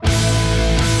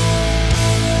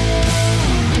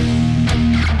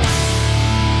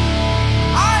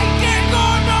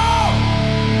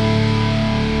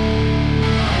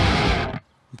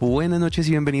Buenas noches y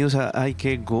bienvenidos a Ay,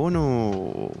 qué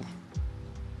gono.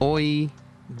 Hoy,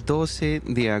 12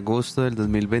 de agosto del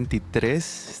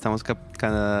 2023, estamos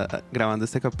grabando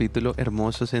este capítulo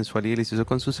hermoso, sensual y delicioso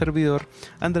con su servidor,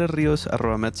 Andrés Ríos,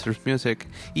 @MastersMusic,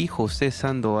 y José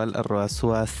Sandoval,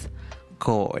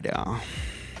 @SuazCora.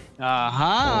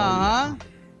 Ajá.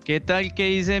 ¿Qué tal? ¿Qué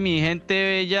dice mi gente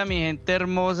bella, mi gente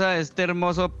hermosa de este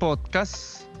hermoso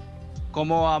podcast?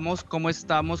 ¿Cómo vamos? ¿Cómo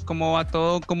estamos? ¿Cómo va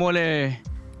todo? ¿Cómo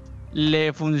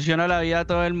le funciona la vida a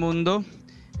todo el mundo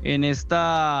en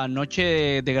esta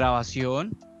noche de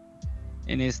grabación?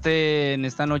 En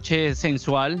esta noche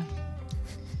sensual.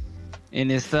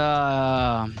 En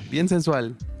esta... Bien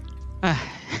sensual. Va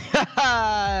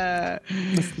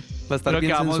a estar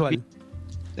bien sensual.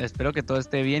 Espero que todo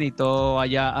esté bien y todo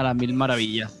vaya a las mil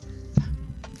maravillas.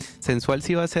 Sensual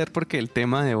sí va a ser porque el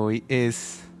tema de hoy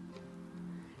es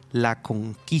la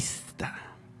conquista,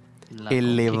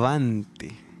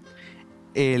 levante,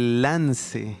 el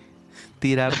lance,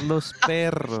 tirar los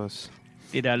perros.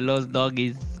 Tirar los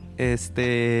doggies.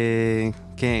 ¿Qué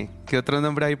otro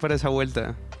nombre hay para esa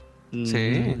vuelta?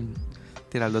 Sí.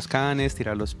 Tirar los canes,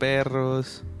 tirar los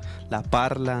perros, la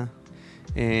parla.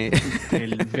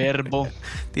 El verbo.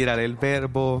 Tirar el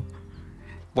verbo.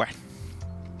 Bueno,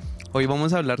 hoy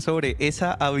vamos a hablar sobre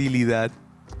esa habilidad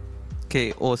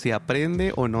que o se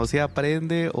aprende o no se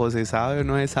aprende, o se sabe o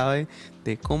no se sabe,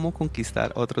 de cómo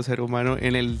conquistar a otro ser humano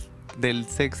en el del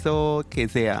sexo que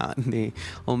sea, de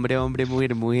hombre a hombre,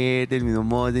 mujer a mujer, del mismo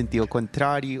modo, sentido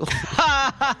contrario.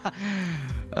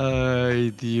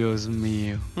 Ay, Dios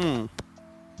mío.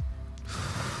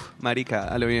 Marica,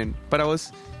 a lo bien. Para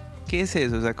vos, ¿qué es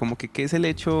eso? O sea, como que ¿qué es el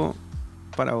hecho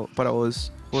para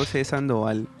vos, José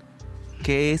Sandoval?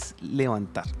 ¿Qué es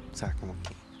levantar? O sea, como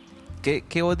que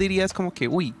 ¿qué vos dirías como que,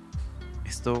 uy,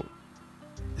 esto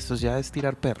ya es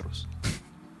tirar perros?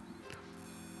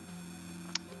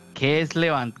 ¿Qué es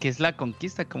la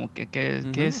conquista? Como que, ¿qué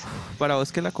es? Para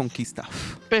vos, ¿qué es la conquista?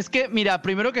 Pues que, mira,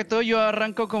 primero que todo yo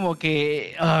arranco como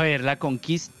que, a ver, la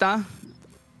conquista,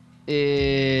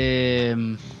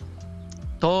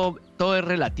 todo es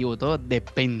relativo, todo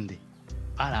depende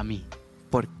para mí.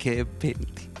 ¿Por qué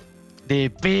depende?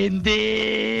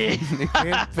 ¡Depende! ¿De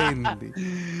qué depende?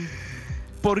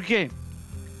 ¿Por qué?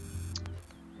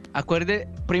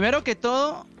 Primero que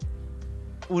todo,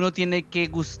 uno tiene que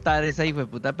gustar a esa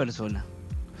hijueputa persona.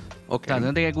 Ok. O sea,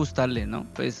 uno tiene que gustarle, ¿no?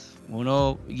 Pues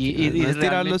uno... No es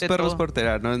tirar los perros todo... por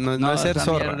tirar, no es ser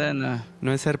zorra, mierda,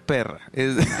 no es ser perra.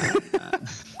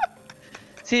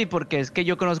 Sí, porque es que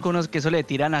yo conozco unos que eso le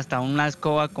tiran hasta una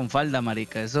escoba con falda,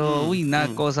 marica. Eso, una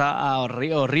cosa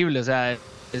horrible, o sea...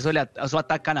 Eso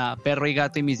atacan a perro y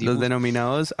gato y mis hijos. Los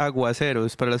denominados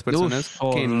aguaceros, para las personas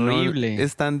que no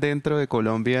están dentro de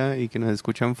Colombia y que nos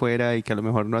escuchan fuera y que a lo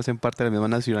mejor no hacen parte de la misma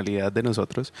nacionalidad de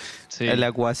nosotros. Sí. El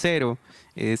aguacero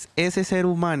es ese ser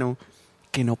humano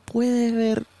que no puede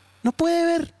ver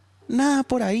nada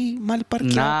por ahí mal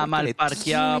parqueado. Nada mal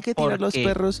parqueado, tiene que tirar los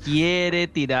perros. Quiere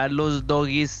tirar los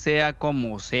doggies sea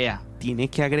como sea. Tiene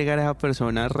que agregar a esa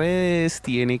persona a redes,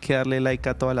 tiene que darle like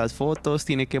a todas las fotos,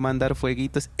 tiene que mandar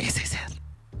fueguitos. Ese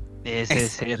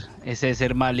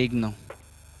ser maligno.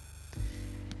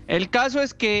 El caso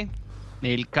es que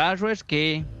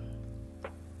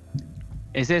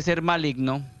ese ser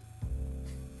maligno.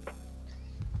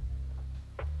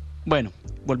 Bueno,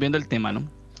 volviendo al tema, ¿no?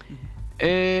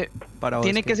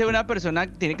 Tiene que ser una persona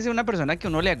que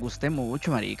uno le guste mucho,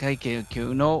 marica, y que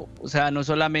uno, o sea, no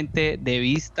solamente de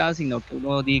vista, sino que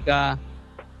uno diga,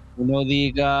 o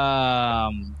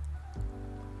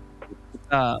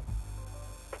sea,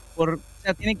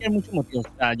 tiene que haber muchos motivos.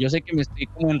 O sea, yo sé que me estoy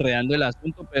como enredando el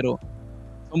asunto, pero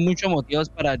son muchos motivos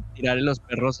para tirarle los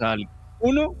perros a alguien.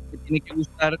 Uno, que tiene que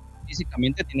gustar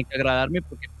físicamente, tiene que agradarme,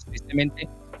 porque pues, tristemente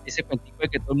ese cuentico de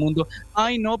que todo el mundo,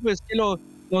 ay no, pues que no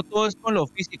todo es con lo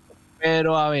físico,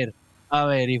 pero a ver,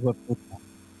 hijo de puta.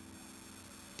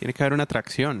 Tiene que haber una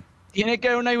atracción. Tiene que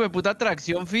haber una hijo de puta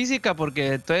atracción física,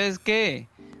 porque entonces, ¿qué?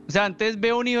 O sea, antes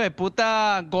veo un hijo de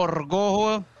puta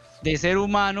gorgojo de ser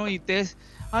humano y entonces,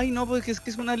 ay no, pues es que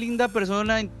es una linda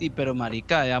persona, pero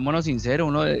marica, seámonos sinceros,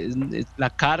 uno es la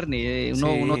carne,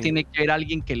 uno tiene que ver a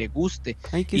alguien que le guste.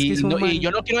 Ay, y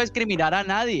yo no quiero discriminar a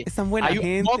nadie. Es tan buena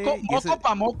gente. Moco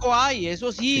pa' moco hay,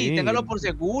 eso sí, téngalo por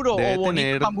seguro. Debe o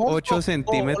tener moco, 8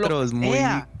 centímetros muy...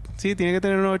 Sí, tiene que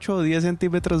tener 8 o 10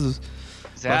 centímetros o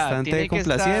sea, bastante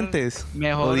complacientes.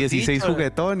 O 16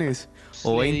 juguetones.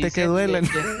 O 20 que duelan.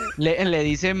 Le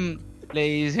dicen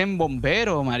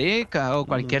bombero, marica, o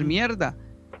cualquier mierda.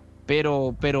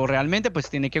 Pero realmente pues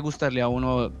tiene que gustarle a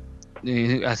uno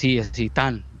así,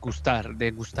 tan gustar,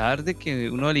 de que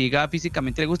uno le diga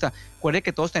físicamente le gusta. Recuerde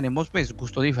que todos tenemos pues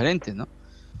gustos diferentes, ¿no?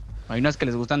 Hay unas que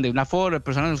les gustan de una forma,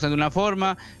 personas les gustan de una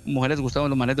forma, mujeres les gustan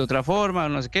los manes de otra forma,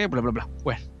 no sé qué, bla, bla, bla.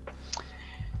 Bueno,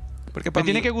 Porque me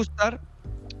tiene que gustar,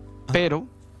 pero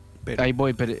ahí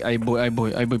voy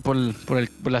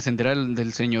por la sendera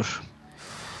del señor.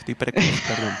 Estoy precoz,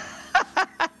 perdón.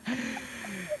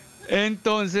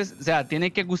 Entonces, o sea,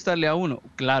 tiene que gustarle a uno,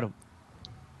 claro.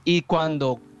 Y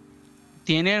cuando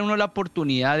tiene uno la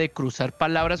oportunidad de cruzar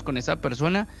palabras con esa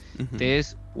persona,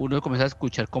 entonces uno comienza a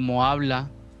escuchar cómo habla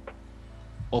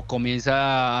o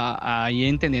comienza a ir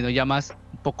entendiendo ya más,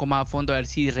 un poco más a fondo, a ver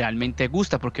si realmente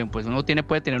gusta, porque pues uno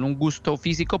puede tener un gusto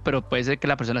físico, pero puede ser que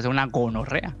la persona sea una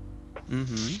gonorrea.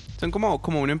 Son como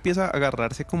uno empieza a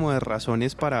agarrarse como de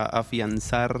razones para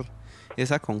afianzar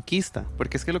esa conquista,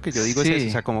 porque es que lo que yo digo es eso,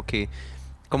 o sea, como que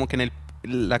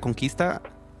la conquista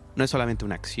no es solamente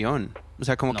una acción, o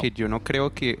sea, como que yo no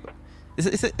creo que eso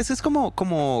es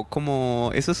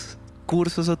como esos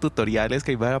cursos o tutoriales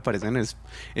que aparecen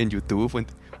en YouTube o en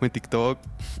TikTok,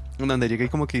 donde llega y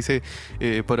como que dice,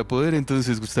 para poder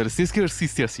entonces gustar, tienes que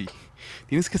vestirte así,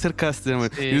 tienes que ser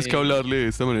tienes que hablarle de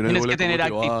esta manera. Tienes que tener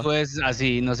actitudes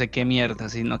así, no sé qué mierda,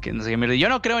 así, no sé qué mierda. Yo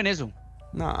no creo en eso.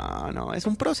 No, es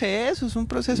un proceso.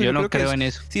 Yo no creo en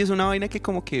eso. Sí, es una vaina que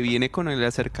como que viene con el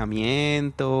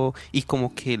acercamiento y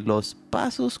como que los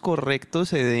pasos correctos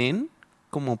se den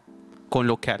como con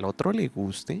lo que al otro le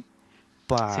guste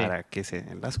para que se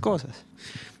den las cosas.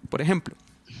 Por ejemplo,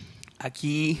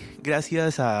 aquí,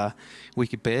 gracias a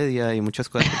Wikipedia y muchas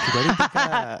cosas,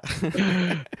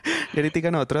 porque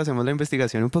ahorita nosotros hacemos la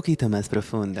investigación un poquito más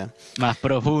profunda. Más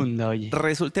profunda, oye.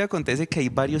 Resulta y acontece que hay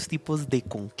varios tipos de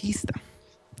conquista.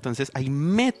 Entonces, hay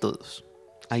métodos,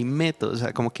 o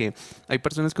sea, como que hay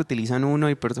personas que utilizan uno,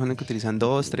 hay personas que utilizan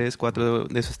 2, 3, 4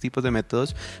 de esos tipos de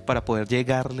métodos para poder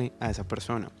llegarle a esa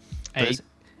persona. Entonces,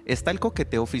 está el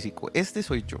coqueteo físico. Este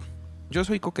soy yo. Yo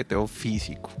soy coqueteo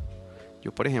físico.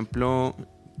 Yo, por ejemplo,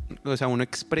 o sea, uno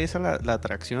expresa la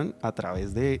atracción a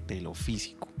través de lo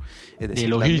físico. Es decir,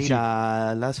 la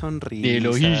mirada, la sonrisa,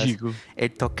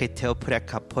 el toqueteo por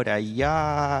acá, por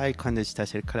allá, y cuando está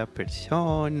cerca la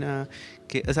persona.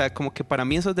 O sea, como que para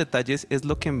mí esos detalles es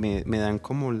lo que me dan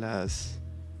como las...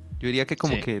 Yo diría que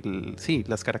como que,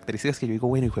 las características que yo digo,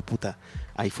 bueno, hijo de puta,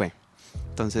 ahí fue.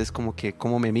 Entonces, como que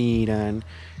cómo me miran,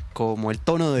 como el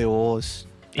tono de voz.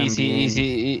 Y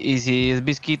si es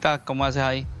visquita, ¿cómo haces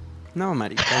ahí? No,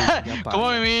 marica.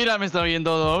 ¿Cómo me mira? Me está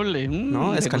viendo doble.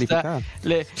 No, descalificada.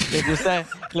 Le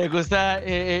gusta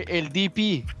el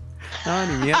DP. No,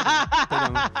 ni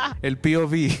mierda. El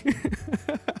POV.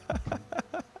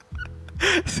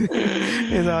 Sí,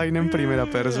 esa vaina en primera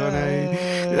persona ahí.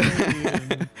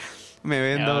 Me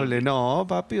ven doble. No,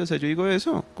 papi, o sea, yo digo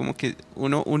eso. Como que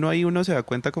uno ahí se da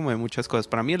cuenta como de muchas cosas.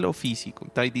 Para mí es lo físico.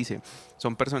 Tai dice,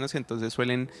 son personas que entonces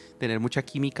suelen tener mucha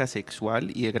química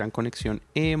sexual y de gran conexión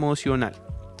emocional.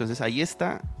 Entonces ahí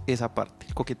está esa parte,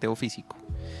 el coqueteo físico.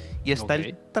 Y está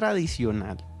el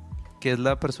tradicional, que es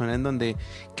la persona en donde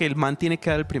que el man tiene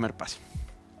que dar el primer paso.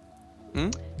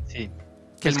 Sí.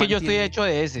 Es que yo estoy hecho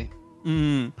de ese.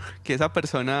 Que esa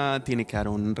persona tiene que dar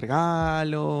un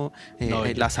regalo,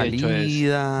 la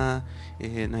salida.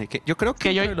 Yo creo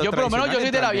que yo por lo menos yo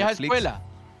soy de la vieja escuela.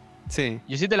 Sí.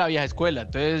 Yo soy de la vieja escuela,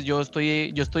 entonces yo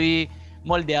estoy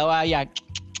moldeado ahí a...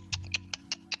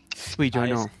 Uy, yo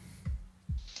no.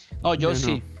 No, yo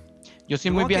sí. Yo soy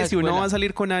muy vieja escuela. Si uno va a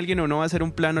salir con alguien o uno va a hacer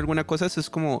un plan o alguna cosa, eso es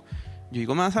como, yo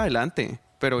digo más adelante.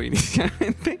 Pero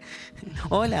inicialmente,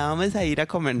 hola, vamos a ir a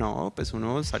comer. No, pues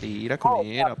uno salir a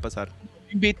comer, a pasar.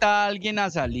 Invita a alguien a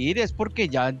salir es porque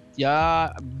ya va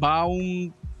ya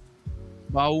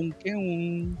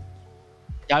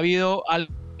ha habido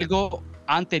algo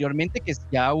anteriormente que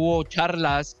ya hubo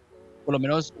charlas, por lo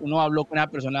menos uno habló con una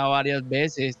persona varias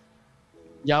veces,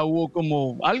 ya hubo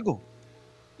como algo.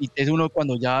 Y entonces uno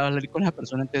cuando ya va a salir con esa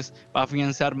persona, entonces va a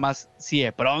afianzar más si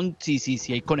de pronto,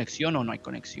 si hay conexión o no hay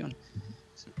conexión.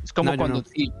 Es como cuando...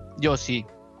 Yo sí.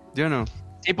 Yo no.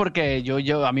 Sí, porque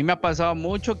a mí me ha pasado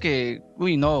mucho que,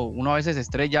 uno a veces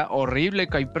estrella horrible,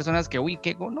 que hay personas que,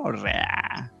 qué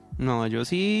gonorrea. No, yo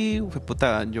sí,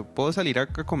 puta, yo puedo salir a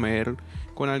comer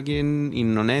con alguien y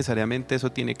no necesariamente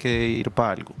eso tiene que ir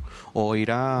para algo. O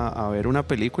ir a ver una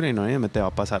película y no necesariamente va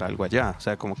a pasar algo allá. O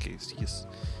sea, como que eso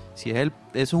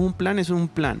es un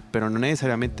plan, pero no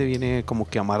necesariamente viene como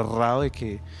que amarrado de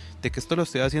que esto lo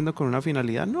estoy haciendo con una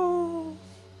finalidad. No.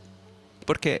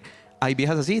 Porque hay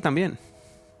viejas así también.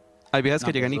 Hay viejas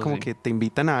que llegan y como que te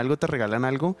invitan a algo, te regalan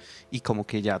algo y como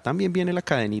que ya también viene la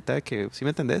cadenita de que, ¿sí me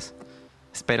entendés?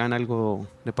 esperan algo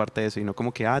de parte de eso y no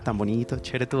como que, tan bonito,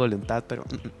 chévere tu voluntad, pero...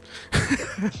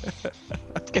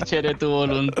 Qué chévere tu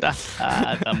voluntad.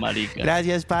 Tan marica.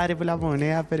 Gracias, padre, por la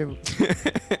moneda, pero...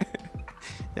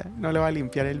 ya, no le va a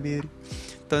limpiar el vidrio.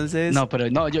 Entonces... No, pero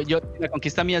no, yo la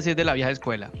conquista mía sí es de la vieja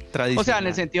escuela. O sea, en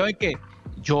el sentido de que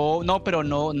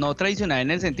no tradicional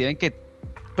en el sentido en que,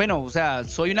 bueno, o sea,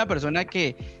 soy una persona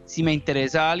que si me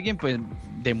interesa a alguien, pues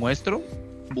demuestro,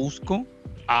 busco,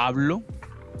 hablo,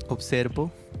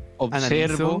 observo,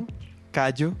 analizo,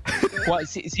 callo.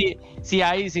 Si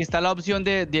está la opción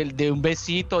de un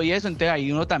besito y eso, entonces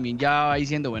ahí uno también ya va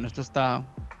diciendo, bueno, esto está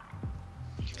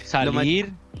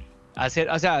salir, hacer,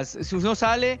 o sea, si uno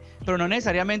sale, pero no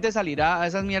necesariamente salir a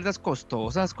esas mierdas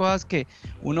costosas, cosas que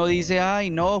uno dice, ay,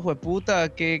 no, jueputa,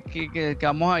 que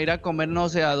vamos a ir a comer no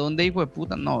sé a dónde, hijo de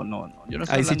puta. No, yo no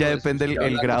estoy ahí sí ya depende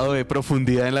el grado de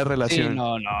profundidad en la relación. Sí,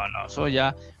 no, eso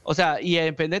ya, o sea, y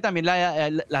depende también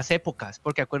las épocas,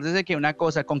 porque acuérdese que una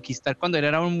cosa, conquistar cuando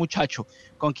era un muchacho,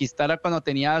 conquistar cuando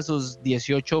tenía sus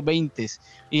 18, 20,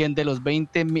 y de los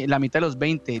 20, la mitad de los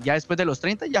 20, ya después de los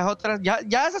 30,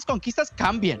 ya esas conquistas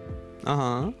cambian.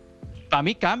 Ajá. Para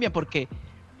mí cambian porque,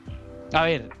 a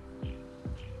ver,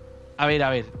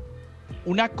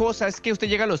 una cosa es que usted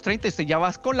llega a los 30 y usted ya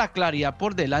vas con la claridad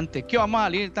por delante, ¿qué vamos a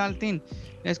salir tal, tin?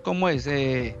 Es como es,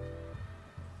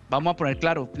 vamos a poner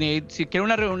claro, si quiero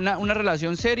una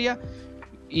relación seria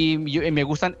y me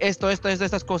gustan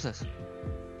estas cosas,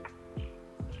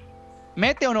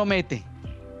 ¿mete o no mete?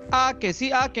 Que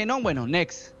sí, que no, bueno,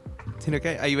 next. Sino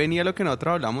que ahí venía lo que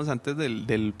nosotros hablamos antes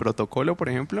del protocolo, por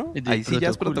ejemplo. Ahí sí ya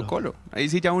es protocolo. Ahí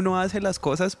sí ya uno hace las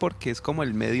cosas porque es como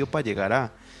el medio para llegar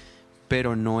a...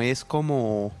 Pero no es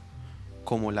como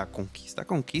la conquista,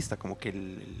 como que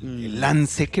el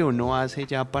lance que uno hace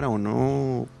ya para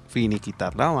uno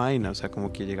finiquitar la vaina. O sea,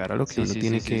 como que llegar a lo que uno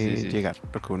tiene que llegar,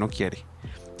 lo que uno quiere.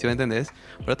 ¿Sí me entendés?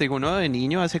 Pero te digo, uno de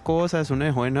niño hace cosas, uno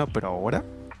de joven, no, pero ahora...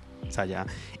 O sea, ya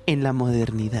en la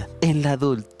modernidad, en la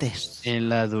adultez. En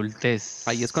la adultez.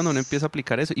 Ahí es cuando uno empieza a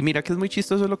aplicar eso. Y mira que es muy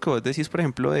chistoso lo que vos decís, por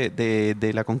ejemplo,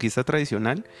 de la conquista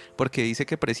tradicional, porque dice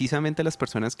que precisamente las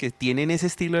personas que tienen ese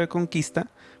estilo de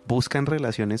conquista buscan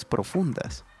relaciones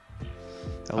profundas.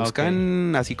 O sea,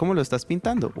 buscan así como lo estás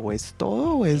pintando. O es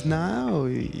todo o es nada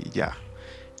y ya.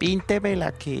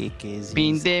 Píntemela que es...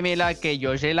 Píntemela que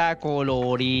yo se la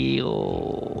colorío.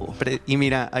 Y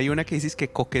mira, hay una que dices que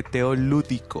coqueteo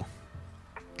lúdico.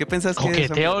 ¿Qué pensás que es eso?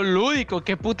 Coqueteo lúdico,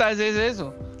 ¿qué puta es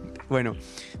eso? Bueno,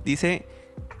 dice,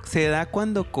 se da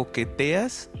cuando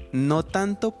coqueteas no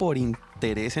tanto por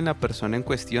interés en la persona en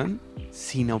cuestión,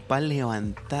 sino para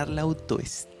levantar la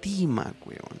autoestima,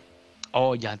 weón.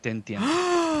 Oh, ya te entiendo.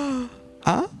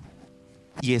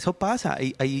 Y eso pasa,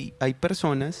 hay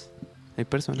personas... Hay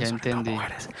personas, ya entendí.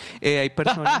 Hay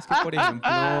personas que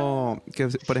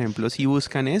por ejemplo sí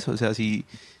buscan eso, o sea, sí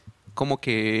como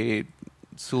que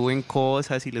suben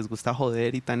cosas y les gusta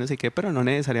joder y tal, no sé qué, pero no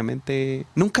necesariamente,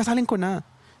 nunca salen con nada,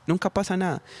 nunca pasa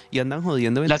nada y andan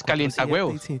jodiendo. Las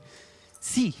calientahuevos.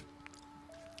 Sí.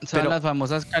 Son las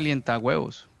famosas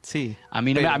calientahuevos. Sí. A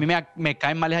mí me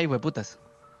caen mal esas hijueputas.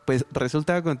 Pues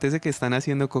resulta que acontece que están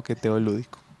haciendo coqueteo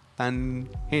lúdico. Están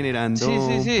generando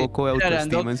un poco de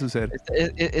autoestima en su ser.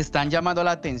 Están llamando la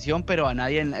atención, pero a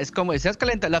nadie... Es como esas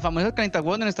las famosas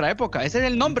calientahuevos de nuestra época. Ese es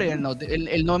el nombre,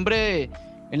 el nombre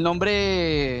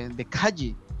de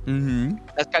calle. Uh-huh.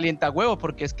 Las calientahuevos,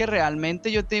 porque es que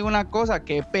realmente yo te digo una cosa,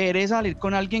 que pereza salir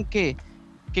con alguien que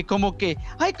como que...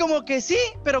 Ay, como que sí,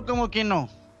 pero como que no.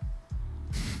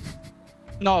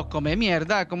 No, come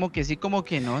mierda, como que sí, como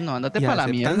que no, ándate para la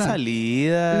mierda. Tan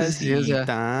salidas sí, o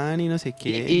sea, y no sé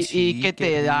qué. Y que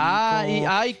te da, y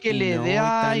ay, que le dé,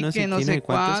 ay, que no sé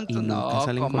cuánto. No,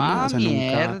 coma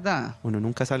mierda. Uno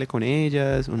nunca sale con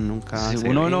ellas, uno nunca...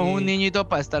 Uno no es un niñito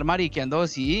para estar mariqueando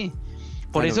así.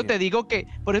 Por eso te digo que,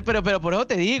 pero por eso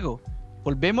te digo,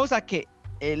 volvemos a que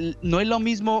no es lo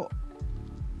mismo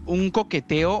un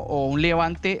coqueteo o un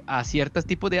levante a ciertos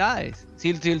tipos de edades.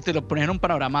 Si te lo pones en un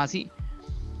panorama así.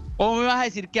 ¿O me vas a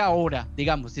decir que ahora,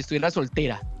 digamos, si estuviera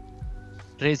soltera,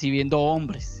 recibiendo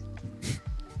hombres?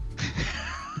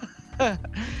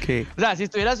 ¿Qué? O sea, si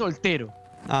estuviera soltero,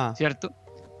 ¿cierto?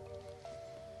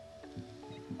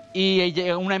 Y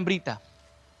llega una hembrita,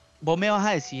 vos me vas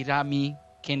a decir a mí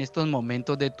que en estos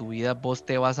momentos de tu vida vos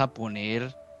te vas a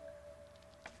poner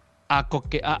a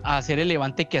hacer el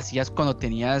levante que hacías cuando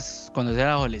eras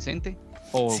adolescente,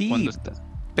 o sí, cuando estás...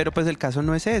 Pero pues el caso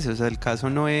no es ese, o sea, el caso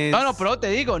no es... No, pero te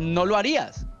digo, no lo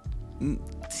harías.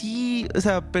 Sí, o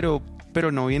sea, pero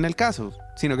no viene el caso,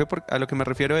 sino que a lo que me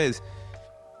refiero es...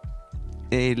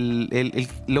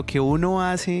 lo que uno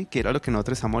hace, que era lo que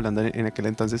nosotros estábamos hablando en aquel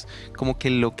entonces, como que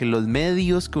lo que los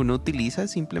medios que uno utiliza,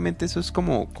 simplemente eso es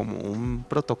como un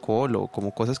protocolo,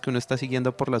 como cosas que uno está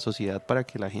siguiendo por la sociedad para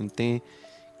que la gente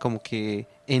como que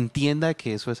entienda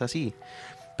que eso es así.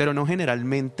 Pero no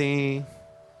generalmente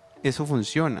eso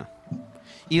funciona.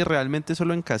 Y realmente eso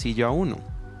lo encasilla a uno.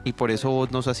 Y por eso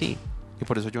vos no sos así. Y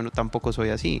por eso yo tampoco soy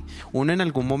así. Uno en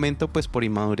algún momento, pues por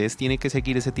inmadurez, tiene que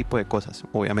seguir ese tipo de cosas,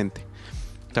 obviamente.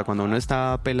 O sea, cuando uno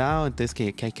está pelado, entonces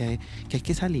que hay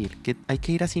que salir, que hay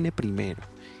que ir a cine primero,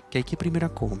 que hay que primero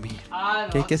a comer,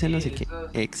 que hay que hacer no sé qué.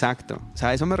 Exacto. O sea,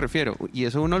 a eso me refiero. Y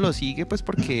eso uno lo sigue pues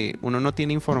porque uno no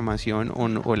tiene información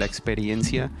o la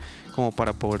experiencia como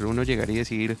para poder uno llegar y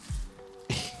decir,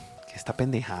 ¿qué esta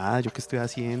pendejada? ¿Yo qué estoy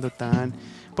haciendo tan?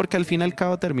 Porque al fin y al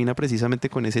cabo termina precisamente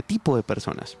con ese tipo de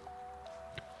personas.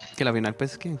 Que al final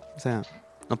pues que, o sea,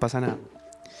 no pasa nada.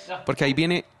 Porque ahí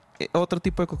viene otro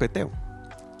tipo de coqueteo.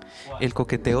 El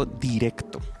coqueteo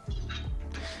directo.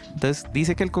 Entonces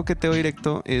dice que el coqueteo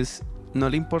directo es, no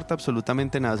le importa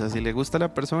absolutamente nada. O sea, si le gusta a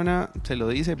la persona, se lo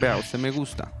dice, vea, usted me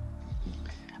gusta.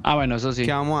 Ah, bueno, eso sí.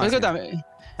 ¿Qué vamos a hacer?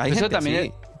 Hay Eso gente también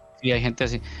así. sí, hay gente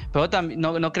así. Pero también,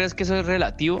 ¿no crees que eso es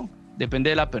relativo? Depende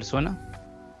de la persona.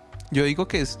 Yo digo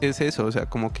que es eso, o sea,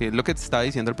 como que lo que te estaba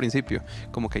diciendo al principio,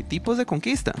 como que hay tipos de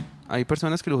conquista. Hay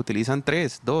personas que los utilizan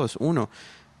 3, 2, 1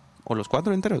 o los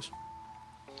 4 enteros.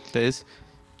 Entonces,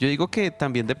 yo digo que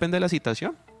también depende de la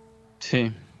situación.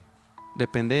 Sí.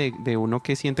 Depende de uno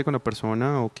qué siente con la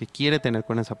persona o qué quiere tener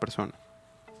con esa persona.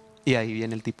 Y ahí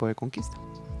viene el tipo de conquista.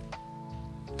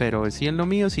 Pero sí, en lo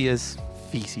mío sí es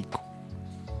físico.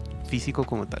 Físico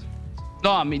como tal.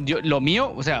 No, a mí, lo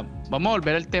mío, o sea, vamos a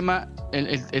volver al tema,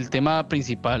 el tema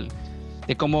principal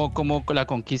de cómo la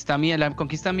conquista mía. La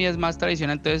conquista mía es más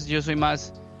tradicional, entonces yo soy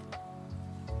más.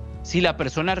 Si la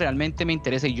persona realmente me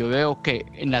interesa y yo veo que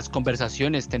en las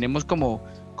conversaciones tenemos como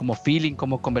feeling,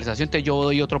 como conversación, entonces yo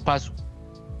doy otro paso.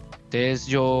 Entonces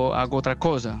yo hago otra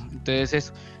cosa.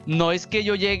 Entonces no es que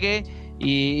yo llegue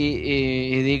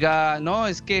y diga, no,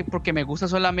 es que porque me gusta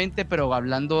solamente, pero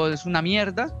hablando es una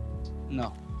mierda.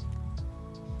 No.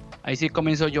 Ahí sí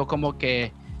comienzo yo como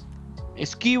que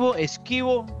esquivo,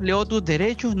 leo tus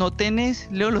derechos, no tenés,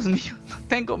 leo los míos, no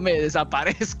tengo, me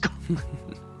desaparezco.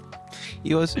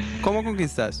 ¿Y vos cómo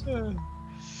conquistás?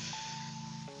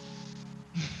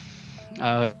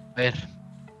 A ver.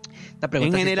 Esta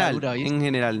pregunta En sí está general, dura, ¿viste? en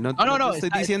general. No te estoy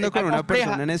diciendo con una compleja.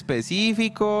 persona en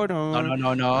específico.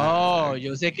 No.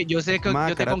 Yo sé que yo te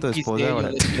conquisté.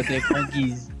 Yo te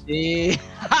conquisté.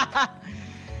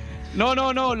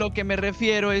 No. Lo que me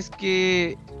refiero es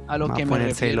que a lo que me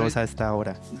refiero. Celosa a esta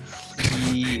hora.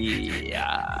 Sí.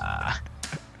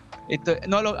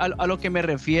 No, a lo que me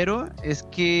refiero es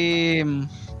que,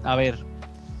 a ver.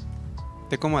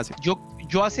 ¿Te cómo hace?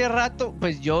 Yo hace rato,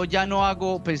 pues yo ya no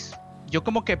hago, pues yo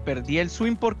como que perdí el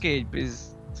swing porque,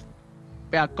 pues,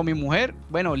 vea, con mi mujer,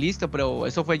 bueno, listo, pero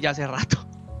eso fue ya hace rato.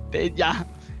 Ya.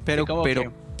 Pero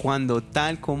cuando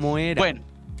tal, ¿cómo era? Bueno.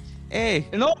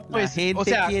 No, pues, la gente o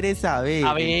sea, quiere saber,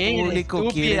 a ver, el público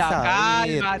quiere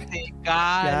saber. Cálmate.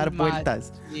 Dar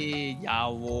vueltas. Sí, ya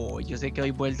voy. Yo sé que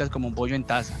doy vueltas como un pollo en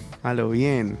taza. A lo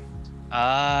bien.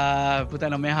 Puta,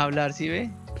 no me deja hablar, ¿sí ve?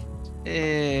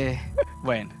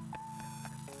 Bueno.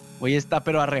 Hoy está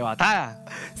pero arrebatada.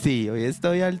 Sí, hoy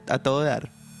estoy a todo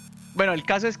dar. Bueno, el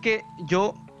caso es que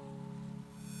yo,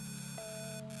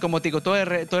 como te digo, todo es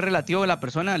relativo a la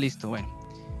persona, listo, bueno.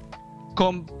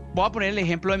 Voy a poner el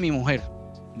ejemplo de mi mujer,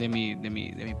 de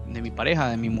mi pareja,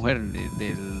 de mi mujer,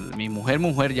 de mi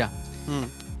mujer ya.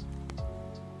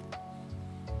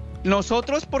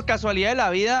 Nosotros, por casualidad de la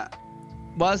vida,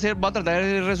 voy a tratar de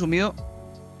ser resumido,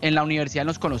 en la universidad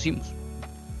nos conocimos.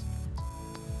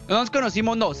 No nos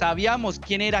conocimos, no, sabíamos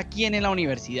quién era quién en la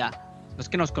universidad. No es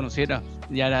que nos conociera,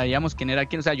 ya sabíamos quién era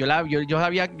quién. O sea, yo la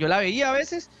veía a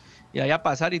veces y la veía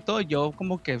pasar y todo. Yo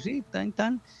como que sí, tan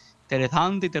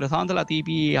interesante la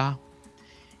tipia.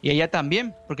 Y ella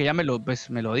también, porque ella me lo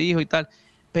dijo y tal.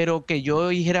 Pero que yo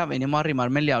dijera, venimos a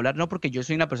arrimarme a hablar, no, porque yo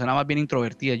soy una persona más bien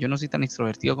introvertida. Yo no soy tan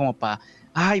extrovertido como para,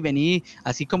 vení,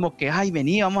 así como que,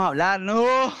 vení, vamos a hablar. No,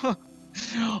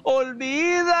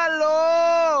 olvídalo.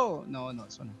 No,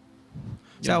 eso no.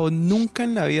 O sea, vos nunca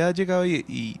en la vida has llegado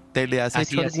y te le has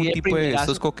hecho algún tipo de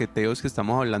estos coqueteos que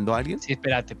estamos hablando a alguien. Sí,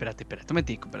 espérate, un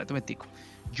momentico.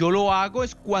 Yo lo hago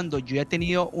es cuando yo ya he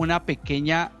tenido un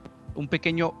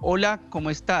pequeño hola, ¿cómo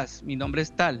estás? Mi nombre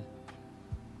es tal.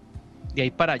 De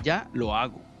ahí para allá lo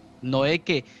hago. No de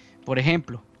que, por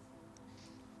ejemplo,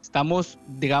 estamos,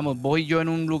 digamos, voy yo en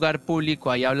un lugar público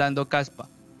ahí hablando caspa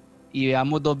y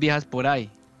veamos dos viejas por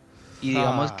ahí y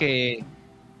digamos que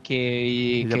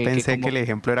Yo pensé que el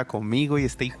ejemplo era conmigo y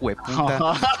este hijo de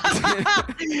puta.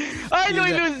 ¡Ay, lo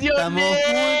Estamos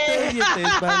ilusioné! juntos y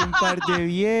ustedes van un par de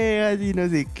viejas y no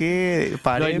sé qué.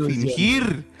 Pare de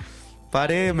fingir.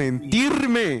 Pare de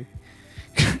mentirme.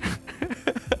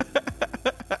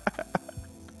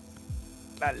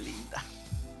 La linda.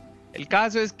 El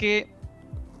caso es que,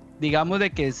 digamos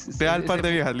de que... Te da el par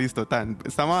de viejas, listo, tan.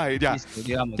 Estamos ahí, ya. Listo,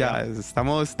 digamos, ya,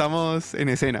 estamos en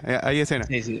escena, hay escena.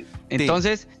 Sí.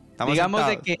 Entonces, digamos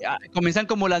sentados. de que comienzan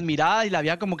como las miradas y la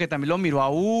vieja como que también lo miró a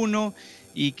uno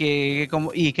y que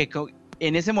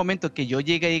en ese momento que yo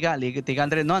llegue y diga, te diga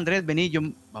Andrés, no, Andrés, vení,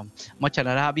 vamos a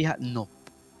charlar a la vieja, no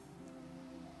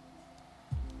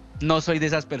soy de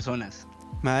esas personas.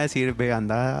 Me va a decir, ve,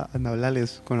 anda a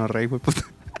hablarles con los reyes, puta.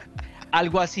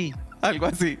 Algo así. Algo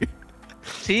así.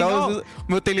 Sí,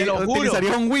 te lo juro.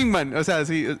 Utilizaría un wingman, o sea,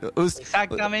 sí.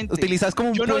 Exactamente. Utilizas como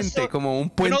un puente, como un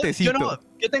puentecito.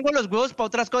 Yo tengo los huevos para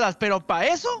otras cosas, pero para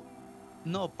eso,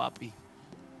 no, papi.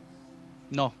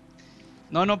 No,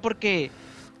 porque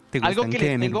 ¿Te gustan algo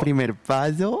que en el primer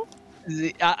paso?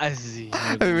 Sí, sí.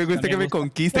 A mí me gusta que me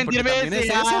conquisten, porque también es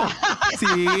eso.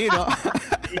 Sí, no.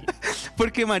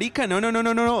 Porque, marica,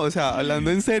 no. O sea,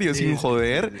 hablando en serio, sin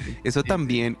joder, eso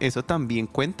también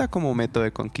cuenta como método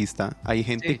de conquista. Hay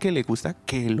gente que le gusta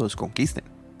que los conquisten,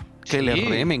 que les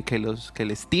remen, que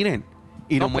les tiren.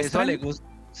 Y no pues muestran. eso le gusta.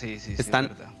 Sí,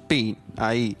 están pin,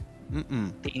 ahí.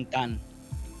 Tintan.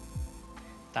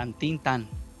 Tintan.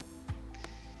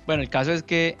 Bueno, el caso es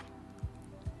que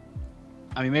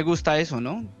a mí me gusta eso,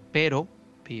 ¿no? Pero.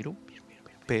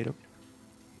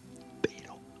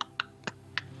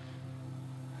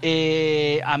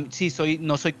 Sí,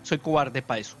 soy cobarde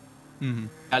para eso. Uh-huh.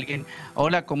 Alguien,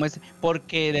 hola, ¿cómo es?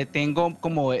 Porque le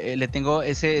tengo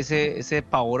ese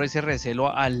pavor, ese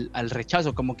recelo al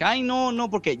rechazo, como que, ay, no,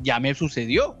 porque ya me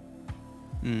sucedió.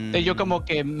 Entonces yo como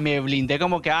que me blindé,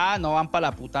 como que, no van para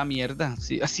la puta mierda.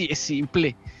 Sí, así es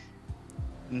simple.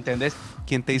 ¿Entendés?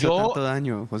 ¿Quién te hizo tanto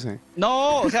daño, José?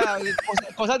 No, o sea,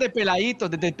 cosas de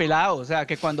peladitos, de pelado. O sea,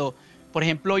 que cuando, por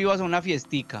ejemplo, ibas a una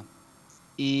fiestica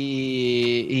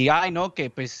y ay, no, que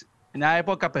pues en una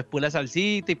época pues pula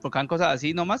salsita y tocaban cosas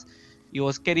así nomás, y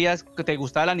vos querías, que te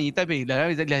gustaba la niñita y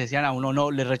le decían a uno, no,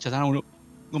 le rechazan a uno,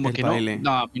 como el que baile.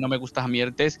 No, a mí no me gusta esa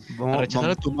mierda, rechazar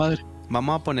a tu madre.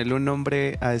 Vamos a ponerle un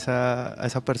nombre a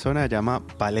esa persona, se llama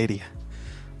Valeria.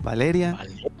 Valeria.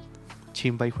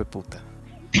 Chimba hijo de puta.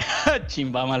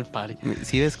 Chimba malpari.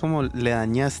 Si ves cómo lo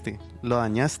dañaste.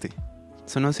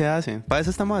 Eso no se hace. Para eso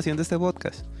estamos haciendo este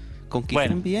podcast.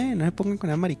 Conquisten bien, no se pongan con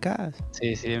las maricadas.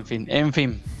 Sí, en fin.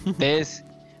 Entonces,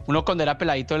 uno cuando era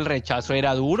peladito el rechazo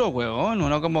era duro, weón.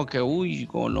 Uno como que, uy,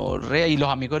 gonorrea. Y los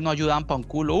amigos no ayudaban pa' un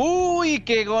culo. Uy,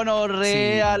 qué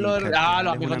gonorrea. Sí,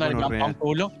 los amigos no servían pa' un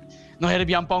culo. No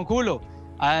servían pa' un culo.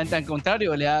 Al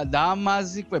contrario, le daba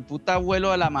más puta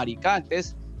vuelo a la marica.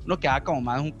 Entonces, uno quedaba como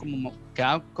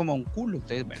un culo.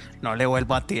 Entonces, bueno. No le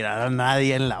vuelvo a tirar a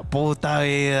nadie en la puta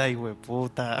vida, hijo de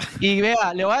puta. Y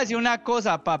vea, le voy a decir una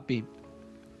cosa, papi.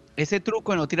 Ese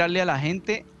truco de no tirarle a la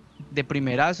gente de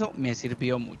primerazo me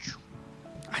sirvió mucho.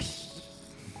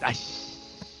 Ay.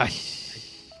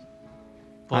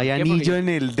 Hay anillo en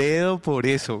el dedo por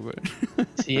eso, güey.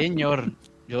 Sí, señor.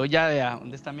 Yo ya vea,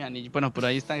 ¿dónde está mi anillo? Bueno, por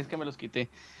ahí están, es que me los quité.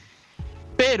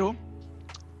 Pero,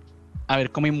 a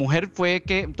ver, con mi mujer fue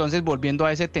que, entonces volviendo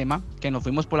a ese tema, que nos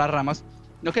fuimos por las ramas,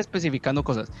 no que especificando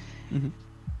cosas. Uh-huh.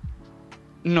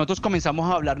 Nosotros comenzamos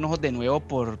a hablarnos de nuevo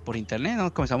por internet,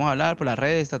 ¿no? Comenzamos a hablar por las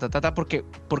redes, porque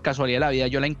por casualidad de la vida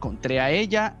yo la encontré a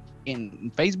ella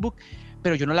en Facebook,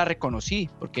 pero yo no la reconocí,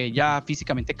 porque ella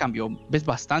físicamente cambió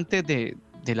bastante de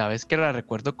la vez que la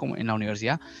recuerdo como en la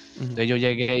universidad. Uh-huh. Entonces yo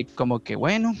llegué como que,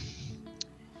 bueno...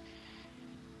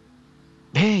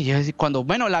 cuando,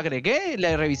 la agregué,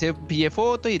 le revisé, pillé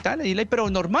fotos y tal, pero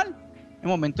normal. En un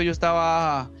momento yo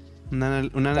estaba... Un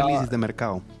análisis de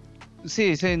mercado.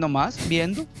 Sí, nomás,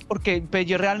 viendo. Porque pues,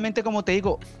 yo realmente, como te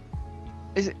digo,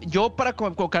 yo para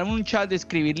colocarme un chat, de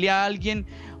escribirle a alguien,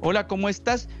 hola, ¿cómo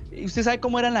estás? ¿Usted sabe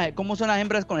cómo son las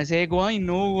hembras con ese ego? Ay,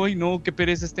 no, qué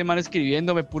pereza este man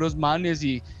escribiéndome puros manes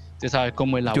y usted sabe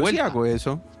cómo es la vuelta. Yo sí hago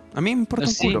eso. A mí me importa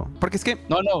un culo. Porque es que,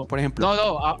 por ejemplo...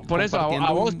 por eso,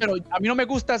 a vos, pero a mí no me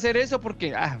gusta hacer eso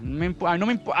porque a mí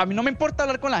no me importa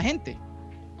hablar con la gente.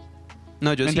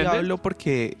 No, yo sí hablo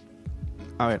porque...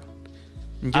 A ver,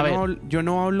 yo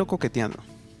no hablo coqueteando.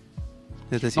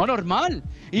 Es decir, no, normal.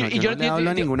 Yo no le hablo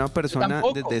a ninguna persona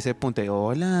desde ese punto de,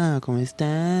 hola, ¿cómo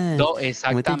estás? No,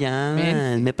 exactamente. ¿Cómo te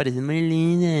llamas? Me pareces muy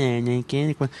linda.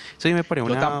 Eso sí me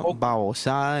parece una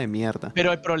babosada de mierda.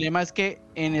 Pero el problema es que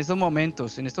en estos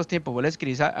momentos, en estos tiempos, vos le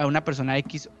escribís a una persona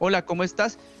X, hola, ¿cómo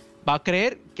estás? va a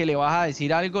creer que le vas a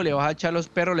decir algo, le vas a echar los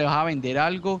perros, le vas a vender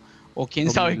algo, o quién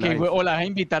Como sabe un qué, live. o la vas a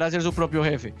invitar a ser su propio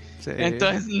jefe. Sí.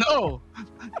 Entonces, no.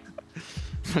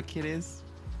 ¿No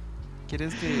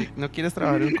no quieres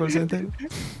trabajar en un call center?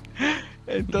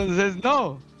 Entonces,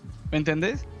 no. ¿Me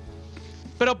entendés?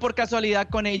 Pero por casualidad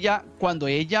con ella, cuando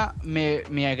ella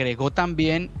me agregó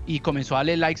también y comenzó a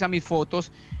darle likes a mis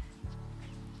fotos,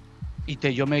 y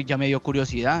ya me dio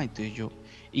curiosidad.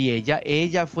 Y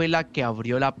ella fue la que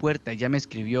abrió la puerta. Ella me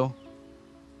escribió: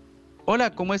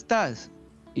 hola, ¿cómo estás?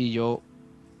 Y yo,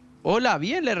 hola,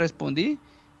 bien, le respondí.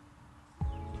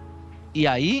 Y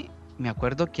ahí, me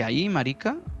acuerdo que ahí,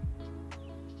 marica,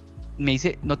 me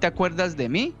dice: ¿no te acuerdas de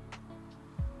mí?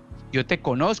 Yo te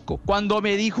conozco. Cuando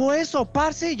me dijo eso,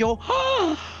 parce, yo,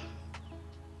 ¡ah!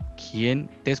 ¿Quién?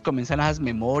 Entonces comienzan esas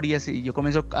memorias y yo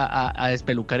comienzo a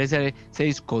despelucar ese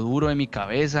disco duro de mi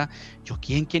cabeza. Yo,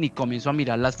 ¿quién? Y comienzo a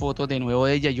mirar las fotos de nuevo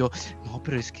de ella. Yo, no,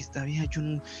 pero es que esta vieja, yo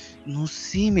no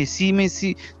sé,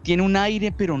 sí, tiene un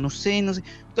aire, pero no sé.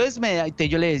 Entonces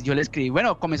yo le escribí,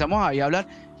 bueno, comenzamos a hablar.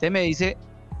 Entonces me dice: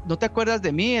 ¿no te acuerdas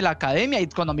de mí, de la academia? Y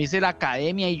cuando me dice la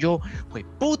academia, y yo, pues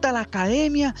puta, la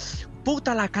academia,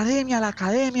 ¿dónde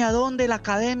la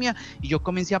academia? Y yo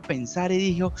comencé a pensar y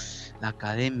dije, la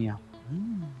academia.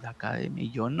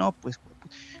 Y yo, no, pues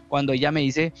cuando ella me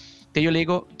dice, que yo le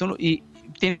digo, ¿y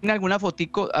tiene alguna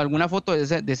foto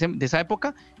de esa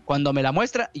época? Cuando me la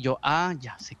muestra, y yo,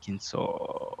 ya sé quién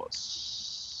sos.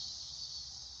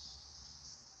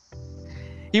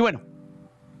 Y bueno,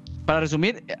 para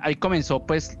resumir, ahí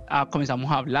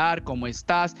comenzamos a hablar, ¿cómo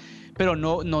estás? Pero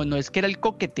no es que era el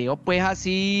coqueteo, pues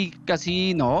así,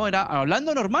 casi, no, era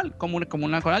hablando normal, como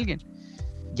con alguien.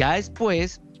 Ya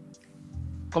después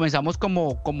comenzamos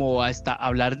como a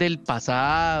hablar del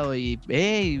pasado y,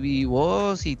 hey, y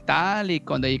vos y tal, y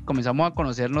cuando ahí comenzamos a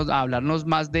conocernos, a hablarnos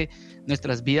más de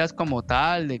nuestras vidas como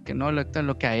tal, de que no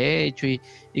lo que ha hecho y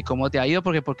cómo te ha ido,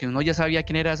 porque uno ya sabía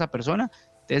quién era esa persona.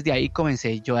 Entonces de ahí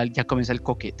ya comencé el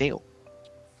coqueteo.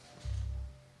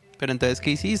 Pero entonces,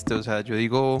 ¿qué hiciste? O sea, yo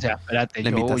digo, O sea, espérate, le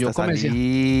invitaste a comencé.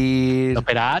 salir. No,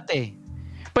 espérate.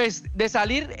 Pues de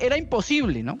salir era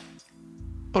imposible, ¿no?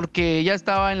 Porque ella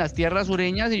estaba en las tierras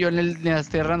sureñas y yo en las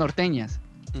tierras norteñas.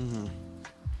 Uh-huh.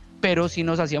 Pero si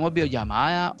nos hacíamos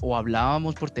videollamada o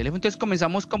hablábamos por teléfono, entonces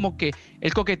comenzamos como que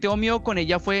el coqueteo mío con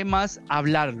ella fue más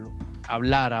hablar ¿No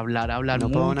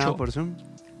mucho. puedo nada por Zoom?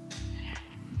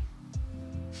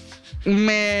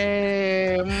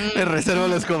 Me reservo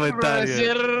los comentarios.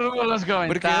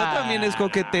 Porque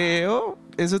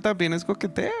eso también es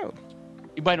coqueteo.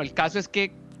 Y bueno, el caso es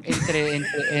que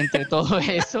entre todo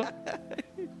eso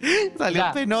salió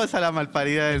penosa la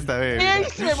malparida esta vez. ¡Ey!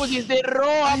 Me pusiste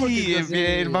roja.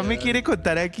 El man me quiere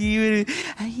contar aquí.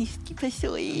 Ay, ¿qué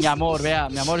pasó? Mi amor,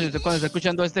 si usted cuando está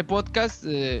escuchando este podcast,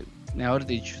 mejor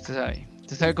dicho, usted sabe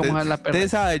cómo es la perra. Usted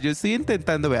sabe, yo estoy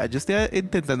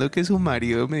intentando que su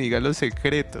marido me diga los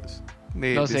secretos.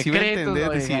 Los secretos.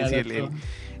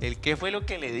 El qué fue lo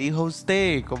que le dijo a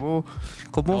usted, cómo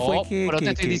fue que... Pero te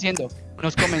estoy diciendo,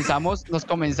 nos comenzamos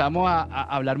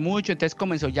a hablar mucho, entonces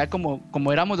comenzó ya como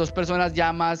éramos dos personas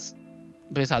ya más,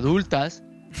 pues, adultas,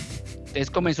 entonces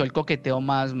comenzó el coqueteo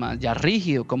más ya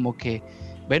rígido, como que,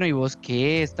 bueno, ¿y vos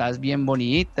qué? Estás bien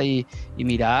bonita y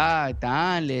mira,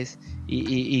 tales,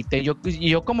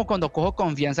 yo como cuando cojo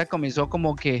confianza comenzó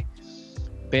como que,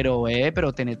 pero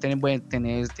tenés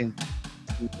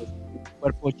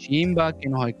cuerpo chimba, que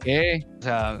no sé qué, o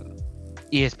sea,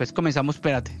 y después comenzamos con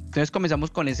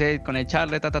el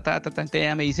charle, entonces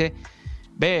ella me dice,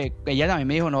 ella también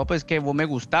me dijo, no, pues que vos me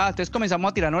gustás, entonces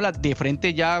comenzamos a tirarnos de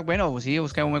frente ya, bueno, sí,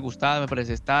 vos que vos me gustás, me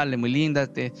pareces tal, muy linda,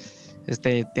 tenés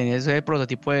ese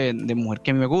prototipo de mujer que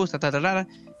a mí me gusta,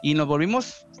 y nos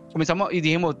comenzamos y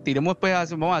dijimos, tiremos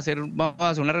pues, vamos a hacer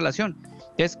una relación.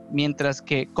 Entonces, mientras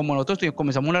que como nosotros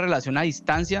comenzamos una relación a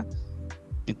distancia,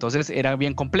 entonces era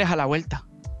bien compleja la vuelta.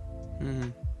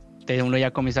 Uh-huh. Entonces uno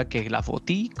ya comienza que la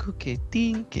fotico, que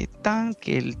tin, que tan,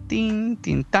 que el tin,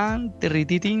 tin, tan,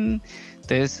 territitín.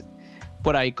 Entonces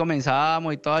por ahí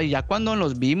comenzábamos y todo, y ya cuando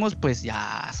nos vimos, pues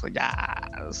eso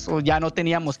ya no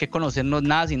teníamos que conocernos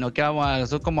nada, sino que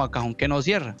eso como a cajón que no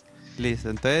cierra.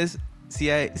 Listo, entonces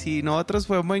si nosotros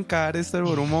podemos encarar esto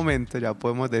por un momento, ya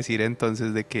podemos decir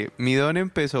entonces de que mi don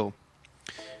empezó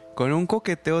con un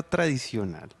coqueteo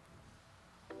tradicional.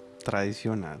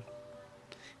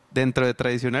 Dentro de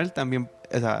tradicional también,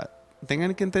 o sea,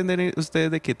 tengan que entender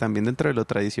ustedes de que también dentro de lo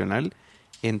tradicional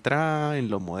entra en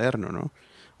lo moderno, ¿no?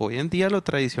 Hoy en día lo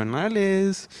tradicional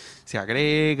es, se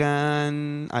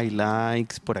agregan, hay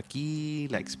likes por aquí,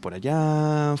 likes por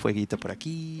allá, fueguito por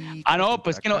aquí. No,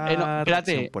 pues que no, reacción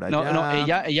espérate, por no,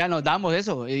 allá. ella nos damos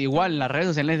eso, igual en las redes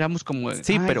sociales damos como,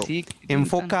 Sí, pero sí,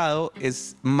 enfocado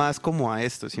es más como a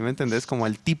esto, ¿sí me entendés? Como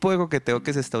al tipo de coqueteo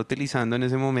que se está utilizando en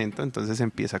ese momento. Entonces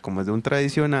empieza como es de un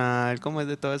tradicional, como es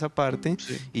de toda esa parte,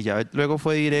 sí, y ya luego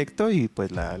fue directo y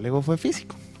pues luego fue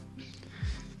físico.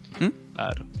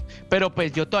 claro. Pero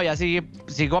pues yo todavía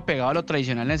sigo apegado a lo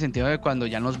tradicional en el sentido de cuando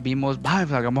ya nos vimos,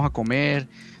 salgamos a comer,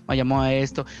 vayamos a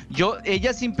esto.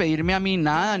 Ella sin pedirme a mí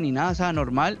nada, ni nada, o sea,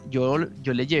 normal, yo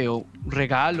le llevé un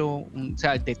regalo, o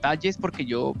sea, detalles, porque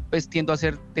yo pues tiendo a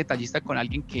ser detallista con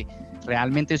alguien que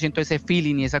realmente yo siento ese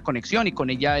feeling y esa conexión, y con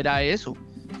ella era eso.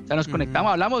 O sea, nos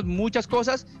conectamos, hablamos muchas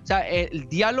cosas, o sea, el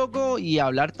diálogo y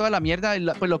hablar toda la mierda,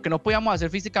 pues lo que no podíamos hacer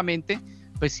físicamente,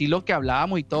 pues sí lo que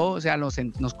hablábamos y todo, o sea, nos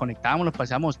conectábamos, nos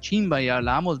pasábamos chimba y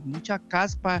hablábamos mucha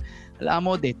caspa,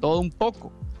 hablábamos de todo un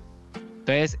poco.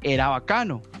 Entonces era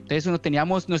bacano. Entonces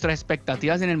teníamos nuestras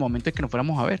expectativas en el momento en que nos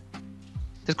fuéramos a ver.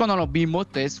 Entonces cuando nos vimos,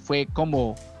 entonces fue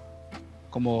como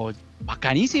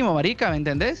bacanísimo, marica, ¿me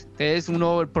entendés? Entonces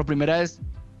uno por primera vez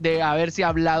de haberse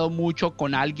hablado mucho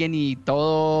con alguien y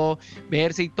todo,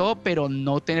 verse y todo, pero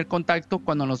no tener contacto.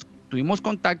 Cuando nos tuvimos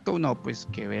contacto, no, pues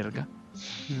qué verga.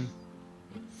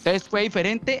 Entonces fue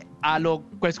diferente a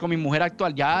pues con mi mujer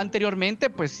actual. Ya anteriormente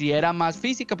pues sí era más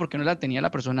física porque no la tenía la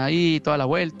persona ahí toda la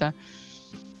vuelta.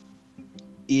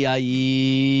 Y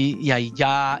ahí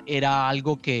ya era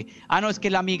algo que, no, es que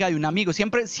es la amiga de un amigo.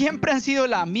 Siempre han sido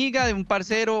la amiga de un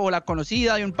parcero o la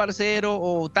conocida de un parcero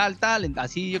o tal,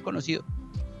 así yo he conocido.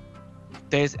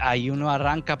 Entonces ahí uno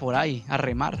arranca por ahí a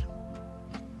remar.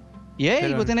 Y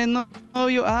 ¿vos tenés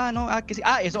novio? No, que sí.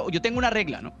 Eso, yo tengo una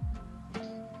regla, ¿no?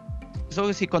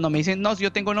 Eso sí, cuando me dicen, no, si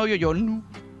yo tengo novio, yo no.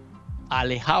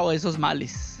 Alejado de esos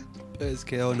males. Es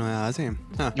que no hace.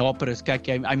 No, pero es que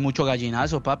aquí hay mucho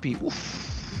gallinazo, papi. Uf.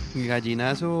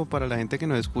 Gallinazo para la gente que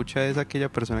nos escucha es aquella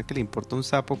persona que le importa un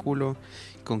sapo culo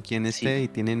con quien esté y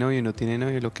tiene novio y no tiene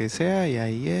novio, lo que sea, y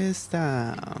ahí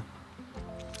está.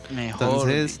 Mejor.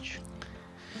 Entonces, bicho.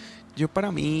 yo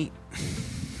para mí,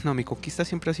 no, mi conquista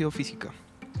siempre ha sido física.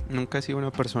 Nunca he sido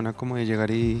una persona como de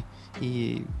llegar y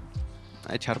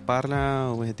a echar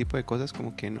parla o ese tipo de cosas,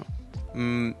 como que no.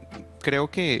 Creo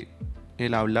que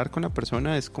el hablar con la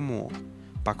persona es como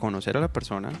para conocer a la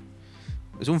persona,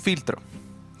 es un filtro,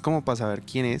 como para saber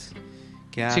quién es,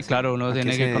 qué hace. Sí, claro, uno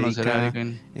tiene que conocer a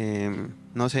alguien.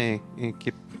 No sé,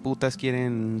 qué putas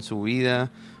quieren en su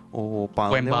vida o para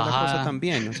dónde va la cosa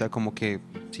también. O sea, como que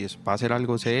si eso va a ser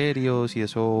algo serio, si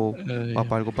eso va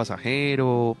para algo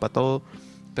pasajero, para todo.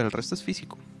 Pero el resto es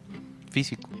físico.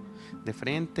 De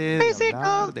frente, de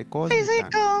hablar, de cosas.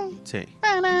 Físico. Sí.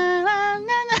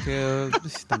 Que,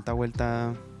 tanta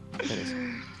vuelta. Pereza.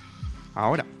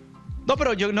 Ahora. No,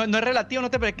 pero no es relativo,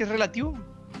 ¿no te parece que es relativo?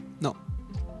 No.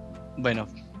 Bueno,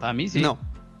 para mí sí. No.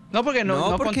 No, porque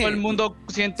no porque, con todo el mundo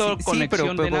siento conexión. Sí, pero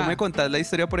de vos nada. me contás la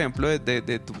historia, por ejemplo,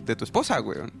 de tu esposa,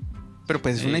 güey. Pero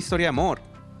pues es una historia de amor.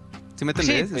 ¿Sí me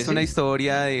entendés? Sí, pues es una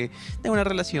historia de una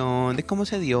relación, de cómo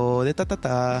se dio, de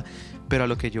ta. Pero a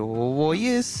lo que yo voy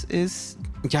es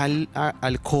ya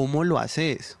al cómo lo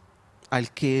haces,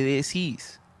 al qué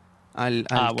decís, al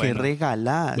qué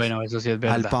regalás. Bueno, eso sí es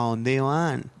verdad. Al para dónde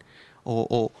van.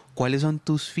 O cuáles son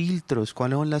tus filtros,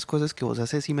 cuáles son las cosas que vos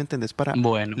haces, ¿sí me entendés? Para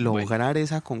lograr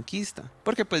esa conquista.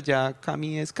 Porque pues ya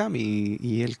Cami es Cami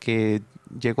y el que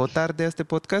llegó tarde a este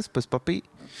podcast, pues papi,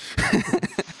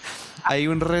 hay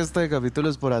un resto de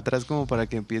capítulos por atrás como para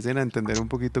que empiecen a entender un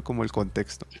poquito como el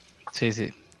contexto. Sí,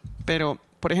 sí. Pero,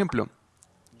 por ejemplo,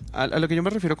 a lo que yo me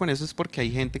refiero con eso es porque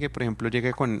hay gente que, por ejemplo,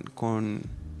 llega con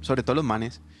sobre todo los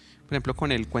manes, por ejemplo,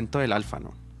 con el cuento del alfa,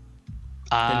 ¿no?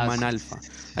 El man alfa.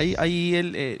 Hay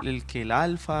el que el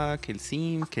alfa, que el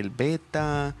sim, que el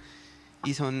beta.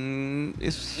 Y son...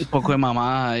 un poco de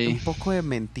mamada ahí. Un poco de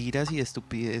mentiras y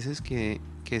estupideces que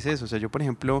es eso. O sea, yo, por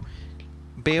ejemplo,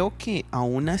 veo que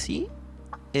aún así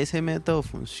ese método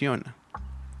funciona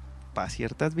para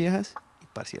ciertas viejas y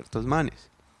para ciertos manes.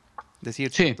 Es decir,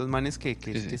 ciertos manes que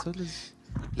eso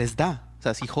les da. O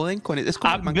sea, si joden con eso, es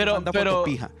como el man que manda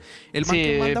fotopija. El man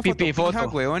que manda fotopija,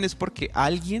 huevón, es porque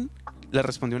alguien le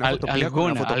respondió una fotopija con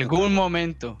una fotopija. Algún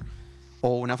momento.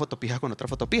 O una fotopija con otra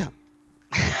fotopija.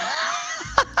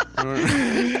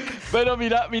 Pero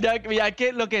mira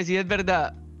que lo que decís es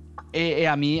verdad.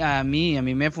 A mí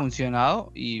me ha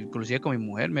funcionado, inclusive con mi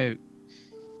mujer,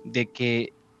 de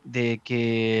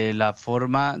que la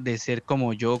forma de ser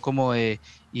como yo, como de,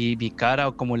 y mi cara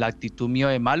o como la actitud mía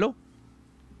de malo,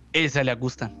 esa le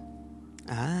gustan.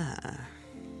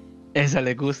 Esa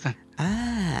le gustan.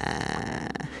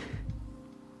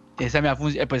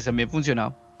 pues a mí me ha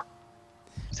funcionado.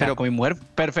 O sea, Pero- con mi mujer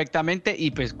perfectamente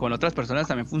y pues con otras personas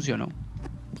también funcionó.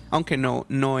 Aunque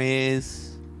no es...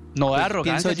 No de pues,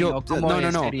 arrogancia, sino como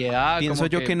de seriedad. Pienso como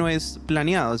yo que no es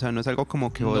planeado, o sea, no es algo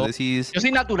como que vos No. decís... Yo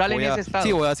soy natural en voy a- ese estado.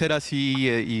 Sí, voy a hacer así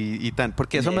y tan.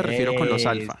 Porque eso me refiero con los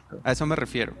alfa. Listo. A eso me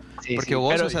refiero. Sí, Porque sí,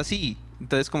 vos pero- sos así.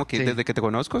 Entonces, como que Sí. desde que te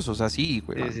conozco, sos así,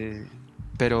 güey. Sí, sí.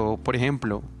 Pero, por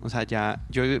ejemplo, o sea, ya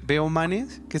yo veo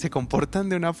manes que se comportan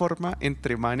de una forma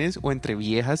entre manes o entre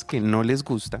viejas que no les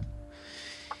gusta.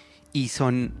 Y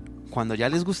son, cuando ya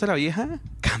les gusta la vieja,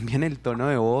 cambian el tono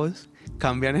de voz,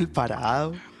 cambian el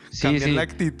parado, Sí, cambian sí. la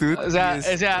actitud. O sea, y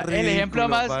es el ejemplo ridículo,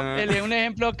 más, pana. un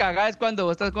ejemplo cagado es cuando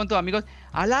vos estás con tus amigos,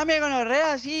 háblame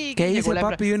gonorrea, sí. ¿Qué y dice llegó la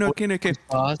hembra. papi? Uno, ¿quién es qué?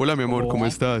 estás? Hola, mi amor, ¿cómo Oh.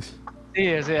 estás? Sí,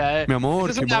 o sea, Mi amor,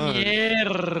 eso es ¿qué una más?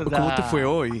 mierda. ¿Cómo te fue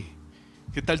hoy?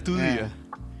 ¿Qué tal tu Ah. día?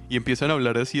 Y empiezan a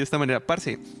hablar así de esta manera.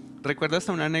 Parce, recuerdo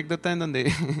hasta una anécdota en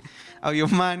donde había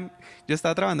un man, yo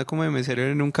estaba trabajando como de mesero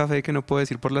en un café que no puedo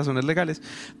decir por las zonas legales,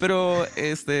 pero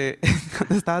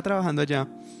cuando estaba trabajando allá,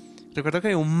 recuerdo que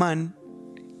había un man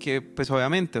que pues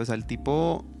obviamente, o sea, el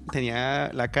tipo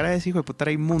tenía la cara de ese hijo de puta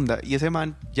era inmunda y ese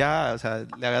man ya, o sea,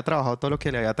 le había trabajado todo lo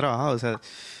que le había trabajado, o sea,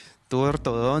 tuvo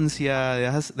ortodoncia, de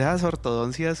esas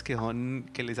ortodoncias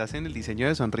que les hacen el diseño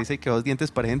de sonrisa y que dos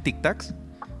dientes parecen tic-tacs.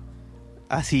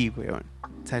 Así, weón.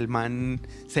 O sea, el man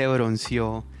se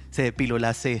bronceó, se depiló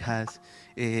las cejas.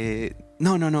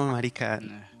 No, marica.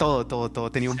 Todo.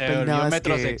 Tenía un Se volvió peinado.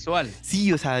 metrosexual.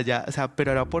 Sí, o sea, ya, o sea,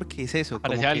 pero era porque es eso. Como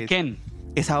Parecía que el Ken.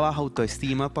 esa baja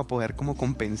autoestima para poder como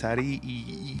compensar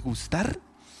y gustar.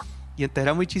 Y entonces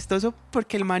era muy chistoso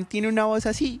porque el man tiene una voz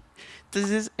así.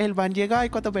 Entonces el man llega y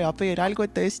cuando me va a pedir algo,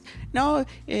 entonces, no,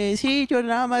 sí, yo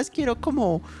nada más quiero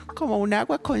como un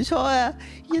agua con soda.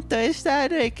 Y entonces,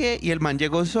 ¿sabe qué? Y el man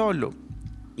llegó solo.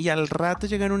 Y al rato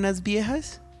llegan unas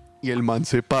viejas. Y el man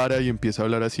se para y empieza a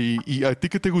hablar así. ¿Y a ti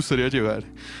qué te gustaría llevar?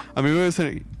 A mí me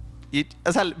gustaría... Y,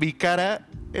 o sea, mi cara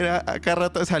era acá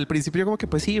rato, o sea, al principio como que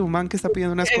pues sí, un man que está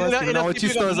pidiendo unas cosas, tiene una voz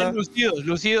chistosa.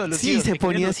 Lucido. Sí, se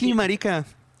ponía así, marica.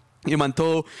 Y el man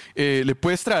todo, ¿le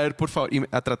puedes traer, por favor? Y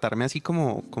a tratarme así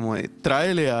como de,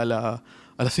 tráele a la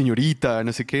señorita,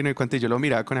 no sé qué, no sé cuánto. Y yo lo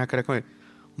miraba con esa cara como de,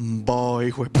 boy,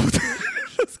 hijo de puta.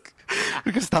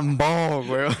 Porque es tan bobo,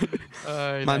 weón.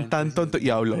 Man tan tonto. Y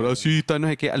hablaba así, tan no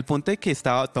sé qué. Al punto de que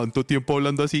estaba tanto tiempo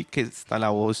hablando así que hasta la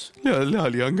voz le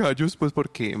salían gallos, pues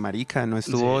porque, marica, no es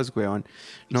tu Sí. voz, weón.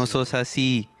 No sos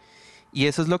así. Y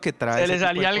eso es lo que trae. Se ese le tipo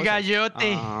de salía el cosas.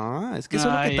 gallote. Ah, es que eso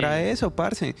es lo que Ay. trae eso,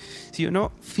 parce. Si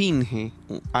uno finge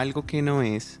algo que no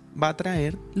es, va a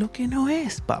traer lo que no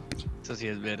es, papi. Eso sí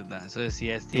es verdad, eso sí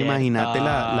es cierto. Imagínate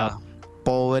la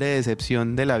pobre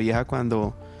decepción de la vieja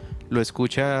cuando lo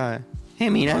escucha.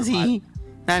 Mira, Normal. sí.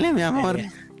 Dale, mi amor.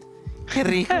 Qué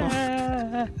rico.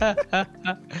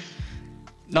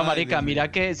 No, Ay, marica, Dios mío.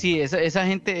 mira que sí, esa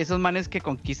gente, esos manes que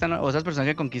conquistan, o esas personas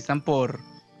que conquistan por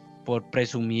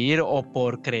presumir o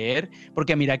por creer,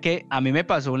 porque mira que a mí me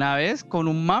pasó una vez con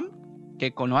un man,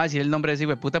 que no voy a decir el nombre de ese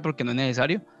hijo de puta porque no es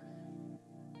necesario,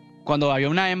 cuando había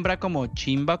una hembra como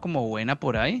chimba, como buena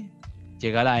por ahí,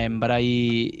 llega la hembra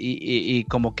y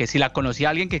como que si la conocía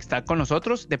alguien que está con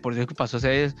nosotros, de por eso que pasó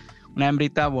ese una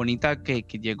hembrita bonita que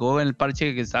llegó en el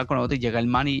parche que estaba con nosotros y llega el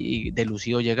man y de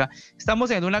lucido llega. Estamos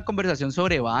en una conversación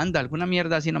sobre banda, alguna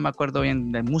mierda así, no me acuerdo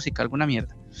bien, de música, alguna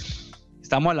mierda.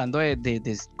 Estamos hablando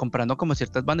de comprando como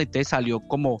ciertas bandas y te salió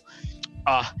como,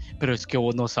 pero es que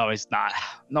vos no sabes nada.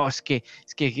 No, es que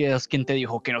Dios, ¿quién te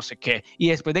dijo que no sé qué? Y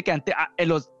después de que antes, en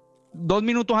los 2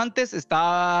 minutos antes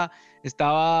estaba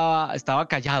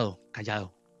callado.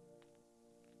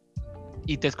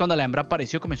 Y entonces cuando la hembra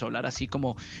apareció comenzó a hablar así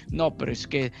como, no, pero es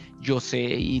que yo sé.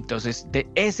 Y entonces de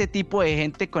ese tipo de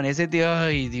gente con ese,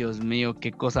 ay, Dios mío,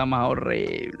 qué cosa más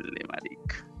horrible,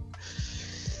 marica.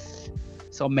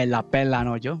 Eso me la pelan,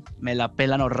 ¿no? Me la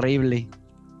pelan horrible.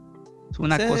 Es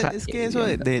una cosa. Es que eso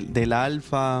del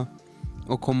alfa,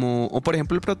 o por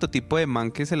ejemplo el prototipo de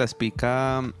man que se las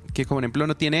pica, que por ejemplo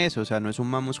no tiene eso, o sea, no es un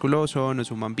man musculoso, no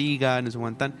es un man viga, no es un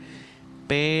man tan,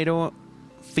 pero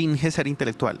finge ser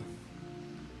intelectual.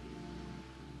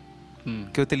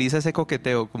 Que utiliza ese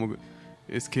coqueteo como,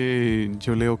 es que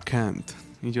yo leo Kant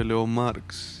y yo leo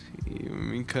Marx y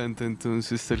me encanta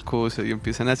entonces tal cosa y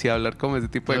empiezan así a hablar como ese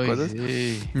tipo de cosas.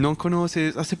 Sí. No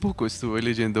conoces, hace poco estuve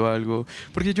leyendo algo,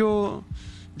 porque yo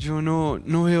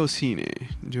no veo cine,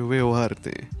 yo veo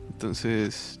arte.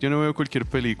 Entonces, yo no veo cualquier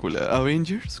película.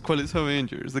 ¿Avengers? ¿Cuál es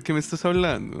Avengers? ¿De qué me estás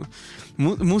hablando?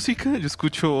 ¿Música? Yo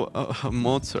escucho a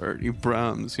Mozart y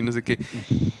Brahms y no sé qué.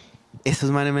 Esos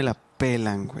manes me la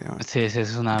pelan, weón. Sí,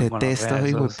 es una Detesto,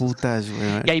 hijo de putas,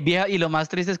 weón. Y hay viejas, y lo más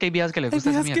triste es que hay viejas que les Hay gusta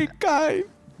esa viejas que mierda. caen.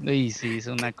 Y sí, es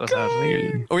una cosa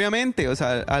horrible. Obviamente, o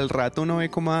sea, al rato uno ve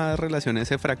cómo las relaciones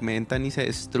se fragmentan y se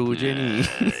destruyen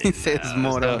y se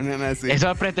desmoronan así.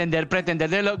 Eso pretender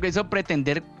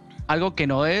algo que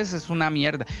no es una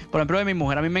mierda. Por ejemplo, de mi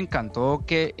mujer a mí me encantó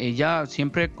que ella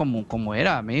siempre como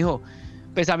era, me dijo,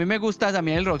 pues a mí me gusta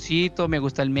también el rockcito, me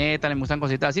gusta el metal, me gustan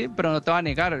cositas así, pero no te voy a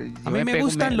negar. A mí me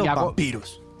gustan los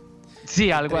vampiros.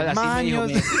 Sí, algo así me dijo.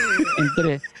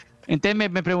 Entonces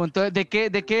me preguntó, ¿de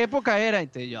qué época era?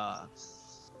 Entonces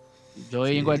yo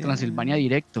vengo de Transilvania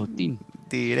directo, Tim.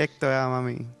 Directo,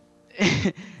 mami.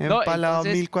 No, Empalado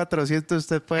entonces... 1400,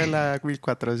 usted puede la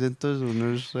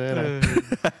 1401.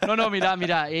 No,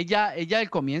 mira, ella al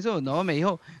comienzo, no, me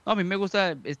dijo, no, a mí me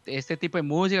gusta este tipo de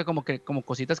música, como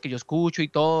cositas que yo escucho y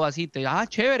todo así.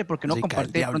 Chévere, ¿por qué no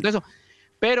comparte de pronto eso?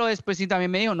 Pero después sí también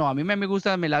me dijo, no, a mí me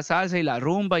gusta la salsa y la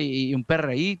rumba y un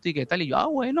perreíto y qué tal. Y yo,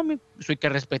 bueno, eso hay que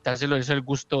respetárselo, es el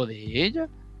gusto de ella.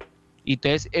 Y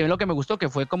entonces, lo que me gustó que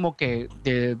fue como que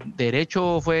de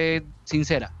derecho fue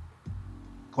sincera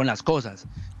con las cosas.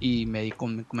 Y me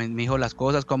dijo las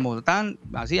cosas como tan,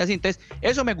 así. Entonces,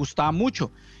 eso me gustaba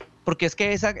mucho. Porque es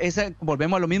que esa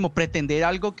volvemos a lo mismo, pretender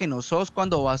algo que no sos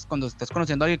cuando estás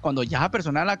conociendo a alguien, cuando ya la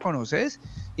persona la conoces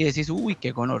y decís, uy,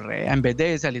 qué gonorrea, en vez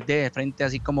de salir de frente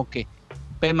así como que,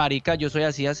 pues marica, yo soy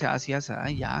así,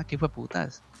 ya, qué fue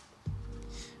putas.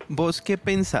 ¿Vos qué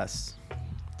pensás?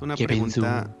 Una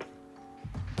pregunta.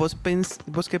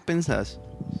 ¿Vos qué pensás?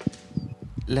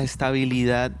 ¿La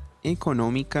estabilidad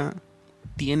económica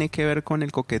tiene que ver con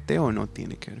el coqueteo o no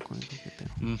tiene que ver con el coqueteo?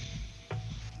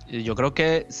 Yo creo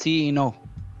que sí y no.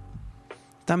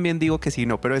 También digo que sí y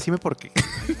no, pero decime por qué.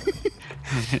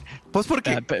 ¿Vos por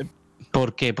qué?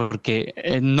 ¿Por qué?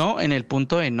 Porque no, en el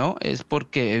punto de no, es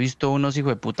porque he visto unos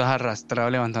hijueputas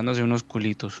arrastrados levantándose unos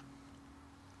culitos.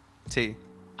 Sí.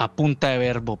 A punta de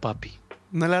verbo, papi.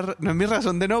 No es mi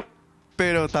razón de no,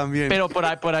 pero también. Pero por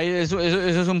ahí eso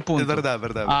es un punto. Es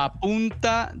verdad. A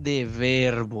punta de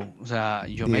verbo. O sea,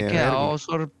 yo me he quedado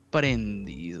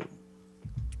sorprendido.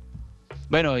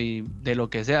 Bueno, y de lo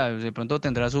que sea, de pronto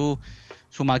tendrá su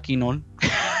maquinón.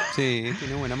 Sí,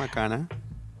 tiene buena macana.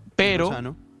 Pero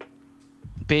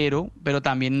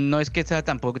también no es que sea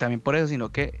tampoco, también por eso,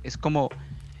 sino que es como,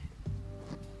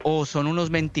 son unos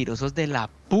mentirosos de la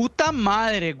puta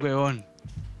madre, huevón.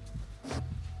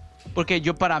 Porque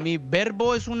para mí,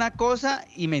 verbo es una cosa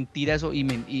y mentira eso,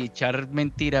 y echar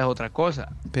mentira es otra cosa.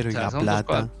 Pero o sea, y la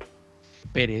plata.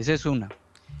 Pero esa es una.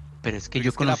 Pero es que yo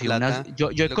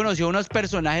he conocido unos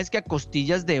personajes que a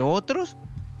costillas de otros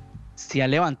se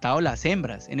han levantado las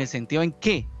hembras. En el sentido en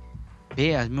que,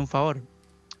 hazme un favor,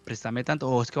 préstame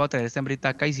tanto, es que voy a traer esta hembrita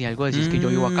acá y si algo decís que yo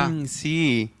vivo acá.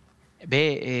 Sí.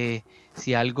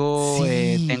 Si algo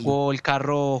tengo el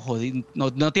carro jodido,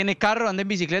 no tiene carro, anda en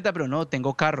bicicleta, pero no,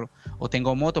 tengo carro. O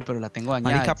tengo moto, pero la tengo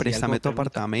dañada. Marica, préstame tu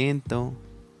apartamento.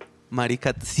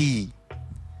 Marica, sí.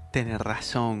 Tenés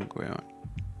razón, weón.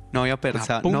 No había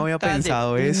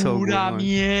pensado eso, güey. ¡Pura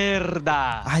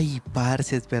mierda! Ay,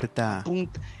 parce, es verdad.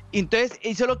 Entonces,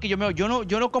 eso es lo que yo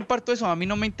no comparto eso. A mí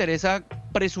no me interesa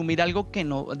presumir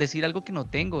decir algo que no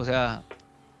tengo. O sea,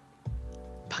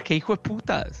 ¿para qué hijo de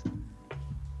putas?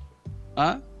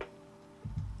 ¿Ah?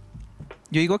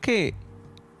 Yo digo que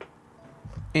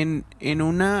en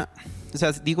una... O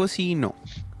sea, digo sí y no.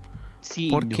 Sí.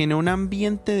 Porque en un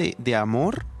ambiente de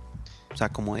amor... O sea,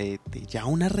 como de ya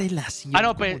una relación.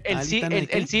 No, pues el sí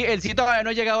todavía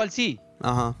no he llegado al sí.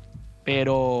 Ajá.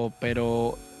 Pero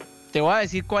te voy a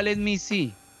decir cuál es mi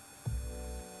sí.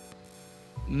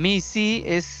 Mi sí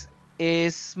es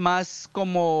más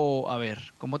como, a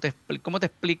ver, ¿cómo te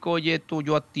explico, oye,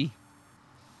 yo a ti?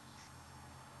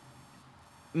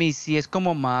 Mi sí es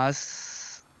como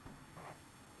más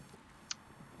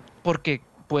porque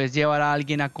puedes llevar a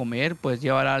alguien a comer,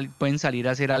 pueden salir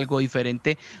a hacer algo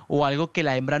diferente o algo que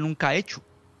la hembra nunca ha hecho.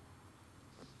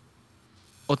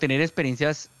 O tener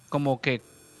experiencias como que,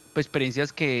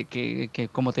 experiencias que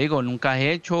como te digo, nunca has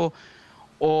hecho.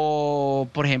 O,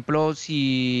 por ejemplo,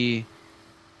 si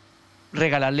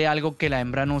regalarle algo que la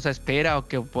hembra no se espera o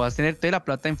que puedas tenerte, la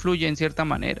plata influye en cierta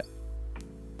manera.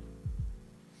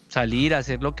 Salir a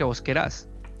hacer lo que vos querás.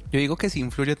 Yo digo que sí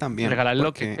influye también. Regalarle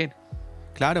lo que quieras.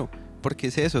 Claro. Porque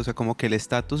es eso, o sea, como que el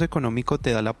estatus económico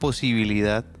te da la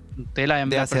posibilidad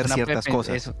de hacer ciertas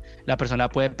cosas. Eso. La persona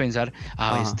puede pensar,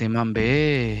 este man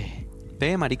ve,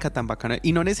 marica, tan bacana.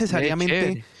 Y no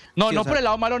necesariamente... No, sí, no por el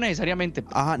lado malo necesariamente.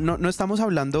 Ajá, no estamos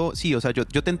hablando... Sí, o sea, yo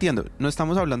te entiendo. No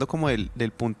estamos hablando como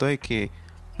del punto de que...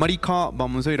 Marica,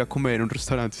 vamos a ir a comer en un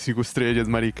restaurante 5 estrellas,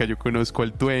 marica. Yo conozco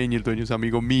al dueño, el dueño es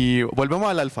amigo mío. Volvemos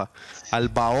al alfa, al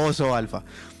baboso alfa.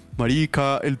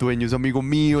 marica, el dueño es amigo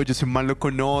mío, yo ese man lo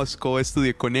conozco,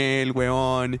 estudié con él,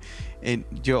 weón.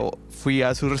 Yo fui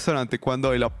a su restaurante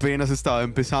cuando él apenas estaba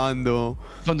empezando.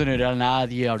 Cuando no era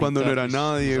nadie. Ahorita, cuando no era pues,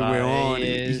 nadie, weón.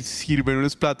 Y sirven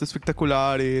unos platos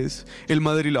espectaculares. El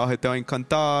madrilaje te va a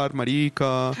encantar,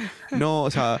 marica. No, o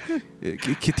sea,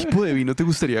 ¿qué tipo de vino te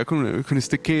gustaría con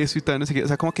este queso y tal? No sé qué. O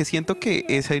sea, como que siento que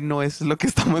ese no es lo que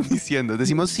estamos diciendo.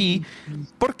 Decimos sí,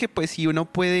 porque pues sí uno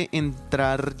puede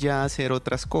entrar ya a hacer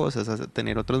otras cosas, a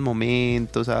tener otros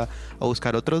momentos, a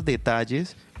buscar otros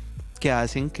detalles que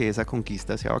hacen que esa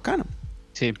conquista sea bacana.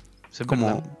 Sí, es como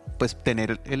verdad. pues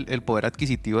tener el poder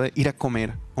adquisitivo de ir a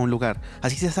comer a un lugar,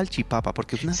 así sea salchipapa,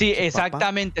 porque es una Sí, salchipapa,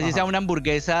 exactamente, así sea una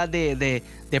hamburguesa de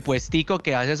puestico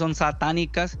que a veces son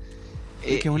satánicas.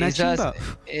 que una chimba.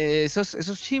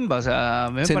 Esos chimbas, o sea,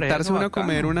 me parece sentarse uno a bacano.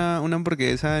 comer una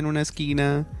hamburguesa en una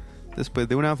esquina después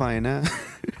de una faena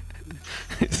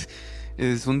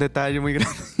es un detalle muy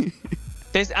grande.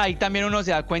 Entonces ahí también uno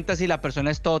se da cuenta si la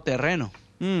persona es todoterreno.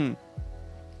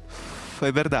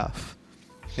 Es verdad.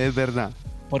 Es verdad.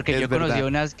 Porque es yo conocí verdad.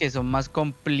 unas que son más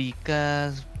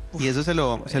complicadas. Y eso se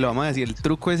lo vamos a decir. El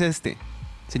truco es este.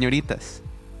 Señoritas,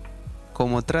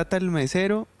 como trata el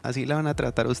mesero, así la van a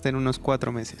tratar a usted en unos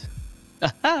 4 meses.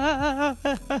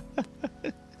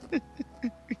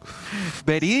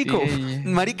 Verídico. Sí,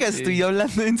 Marica, sí. estoy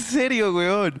hablando en serio,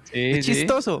 weón. Sí, Es sí.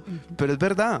 chistoso, pero es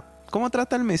verdad. ¿Cómo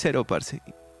trata el mesero, parce?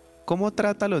 ¿Cómo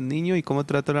trata a los niños y cómo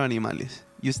trata a los animales?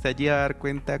 Y usted allí va a dar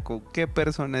cuenta con qué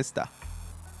persona está.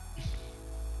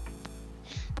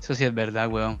 Eso sí es verdad,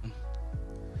 weón.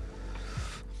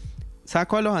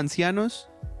 Saco a los ancianos.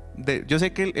 Yo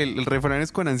sé que el refrán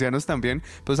es con ancianos también,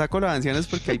 pero saco a los ancianos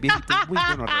porque hay viejitos muy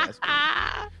gonorreas.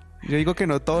 Yo digo que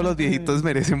no todos los viejitos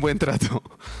merecen buen trato.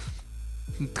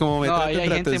 Como me No, trata hay el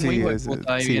trato, gente sí, muy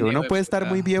hueputa, ahí sí, viene uno puede estar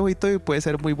hueputa. muy viejito y puede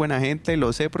ser muy buena gente,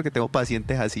 lo sé porque tengo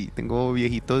pacientes así. Tengo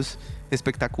viejitos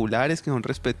espectaculares que son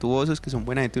respetuosos, que son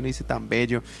buena gente, uno dice tan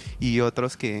bello, y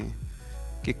otros que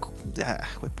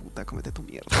puta, cómete tu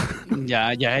mierda. Ya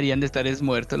deberían de estar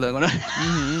muertos luego, ¿no?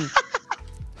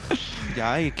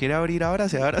 Ya, y quiere abrir ahora,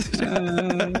 se abre.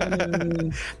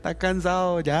 Está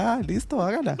cansado, ya, listo,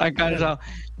 hágala. Está cansado.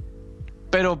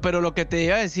 Pero lo que te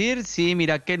iba a decir, sí,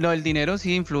 mira que el dinero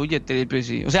sí influye, pues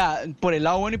sí. O sea, por el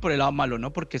lado bueno y por el lado malo,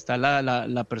 ¿no? Porque está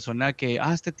la persona que,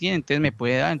 este tiene, entonces me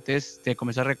puede dar, entonces te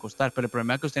comienza a recostar. Pero el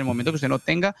problema es que usted, en el momento que usted no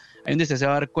tenga, ahí donde usted se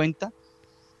va a dar cuenta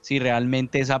si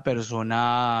realmente esa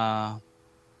persona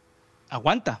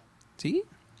aguanta. Sí.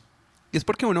 Y es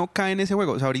porque uno cae en ese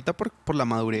juego. O sea, ahorita por la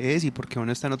madurez y porque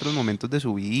uno está en otros momentos de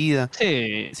su vida.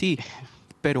 Sí. Sí,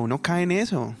 pero uno cae en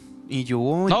eso. Y yo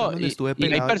hubo momentos donde estuve y hay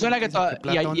pelado personas que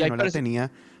donde no la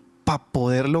tenía para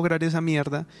poder lograr esa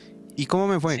mierda. ¿Y cómo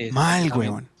me fue? Sí, mal,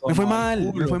 weón. Me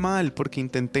fue mal porque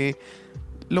intenté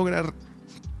lograr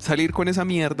salir con esa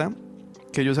mierda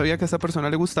que yo sabía que a esta persona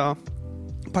le gustaba.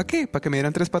 ¿Para qué? Para que me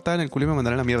dieran 3 patadas en el culo y me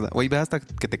mandaran a la mierda. Hoy ve hasta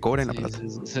que te cobren la plata.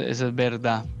 Eso es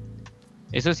verdad.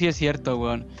 Eso sí es cierto,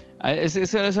 weón.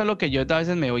 Eso es lo que yo a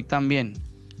veces me voy también.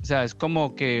 O sea, es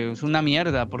como que es una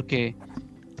mierda porque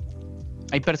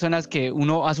hay personas que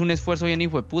uno hace un esfuerzo bien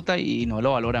hijo de puta y no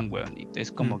lo valoran, weón. Y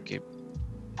es como que,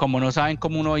 como no saben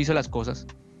cómo uno hizo las cosas,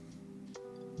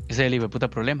 ese es el hijo de puta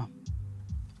problema.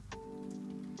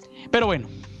 Pero bueno,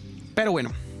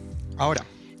 ahora.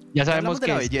 ya sabemos de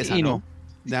que la belleza, y ¿no?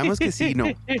 Sabemos que sí, no.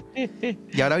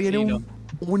 Y ahora viene Sí, no.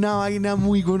 una vaina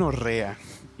muy gonorrea.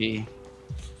 Sí.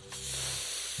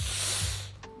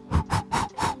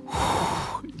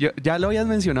 Ya lo habías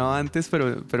mencionado antes,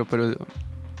 pero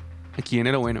aquí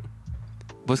viene lo bueno.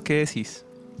 ¿Vos qué decís?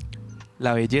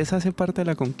 ¿La belleza hace parte de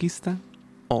la conquista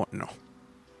o no?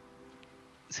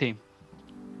 Sí.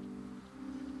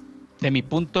 De mi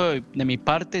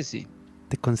parte, sí.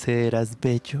 ¿Te consideras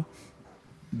bello?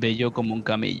 Bello como un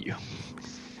camello.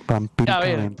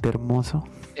 Vampíricamente hermoso.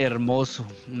 Hermoso,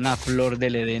 una flor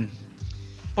del Edén.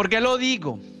 ¿Por qué lo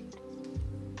digo?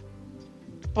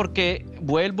 Porque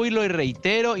vuelvo y lo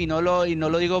reitero y no lo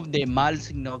digo de mal,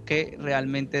 sino que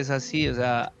realmente es así. O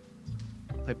sea,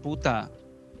 puta.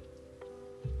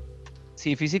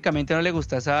 Si físicamente no le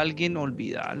gustas a alguien,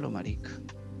 olvídalo, marica.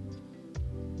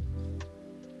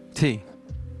 Sí.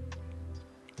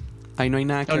 Ahí no hay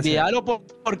nada que Olvídalo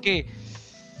porque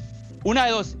una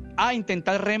de dos.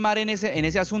 Intentar remar en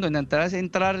ese asunto, intentar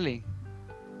entrarle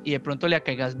y de pronto le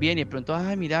caigas bien y de pronto,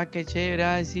 mira qué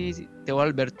chévere, sí, te voy a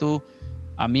volver tu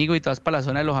amigo y te vas para la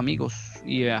zona de los amigos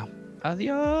y vea,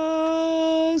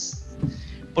 adiós,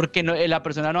 porque la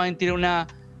persona no va a sentir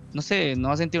no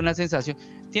va a sentir una sensación.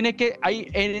 Tiene que,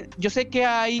 yo sé que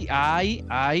hay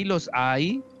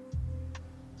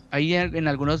en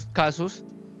algunos casos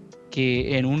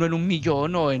que en 1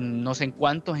 o en no sé en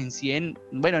cuántos, en 100,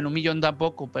 bueno, en 1.000.000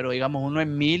 tampoco, pero digamos 1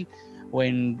 en 1.000 o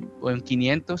en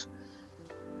 500,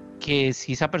 que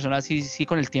si esa persona sí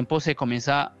con el tiempo se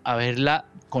comienza a verla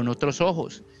con otros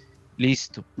ojos,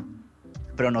 listo.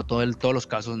 Pero no todos los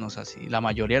casos no es así. La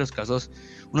mayoría de los casos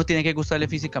uno tiene que gustarle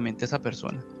físicamente a esa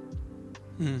persona.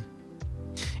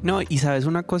 No, y sabes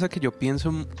una cosa que yo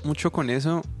pienso mucho con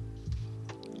eso,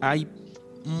 hay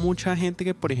mucha gente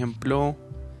que, por ejemplo,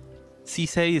 sí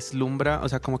se vislumbra, o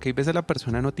sea, como que hay veces la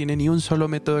persona no tiene ni un solo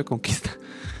método de conquista.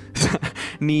 O sea,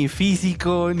 ni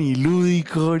físico, ni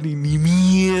lúdico, ni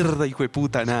mierda, hijo de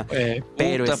puta, nada.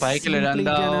 Pero es que le han simple y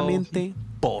dado... llanamente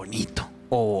bonito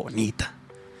o bonita.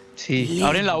 Sí, Lindo.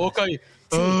 abren la boca y...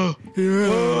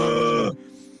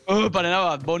 Para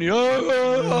nada, Bad Bunny.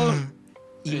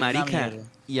 Y marica,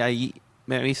 y ahí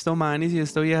me he visto manes y he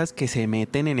visto viejas que se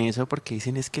meten en eso porque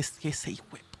dicen es que ese hijo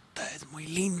de puta es muy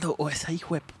lindo o esa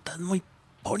hijo de puta es muy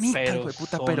bonita, hijo de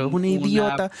puta, pero es una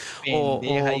idiota o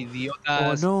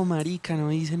no, marica, no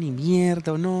dice ni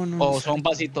mierda o no. O son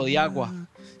vasito de agua.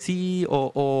 Sí,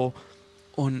 o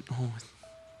no,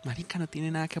 marica, no tiene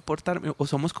nada que aportar, o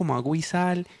somos como agua y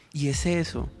sal y es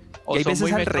eso. O y hay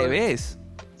veces al revés.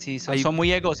 Sí, son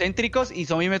muy egocéntricos y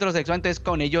son muy metrosexuales, entonces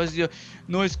con ellos,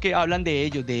 no es que hablan de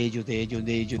ellos.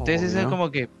 Entonces es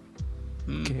como que...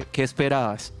 ¿Qué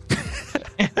esperabas?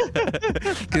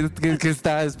 ¿Qué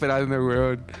estabas esperando,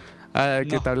 weón?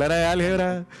 ¿Que te hablara de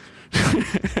álgebra?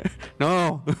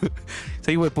 No,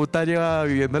 ese hijo de puta lleva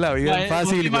viviendo la vida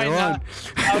fácil, weón.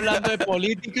 Hablando de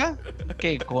política,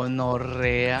 que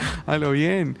gonorrea. A lo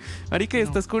bien. Marica,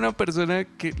 estás con una persona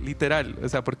que, literal, o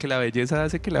sea, porque la belleza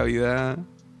hace que la vida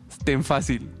esté en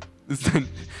fácil.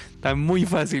 Está muy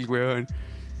fácil, weón.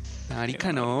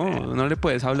 Marica, no le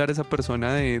puedes hablar a esa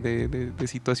persona de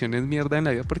situaciones mierda en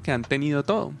la vida porque han tenido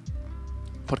todo.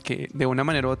 Porque de una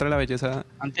manera u otra la belleza...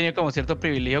 Han tenido como cierto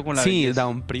privilegio con la belleza. Sí, da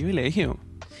un privilegio.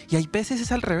 Y hay veces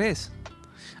es al revés.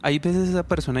 Hay veces esa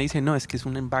persona dice, no, es que es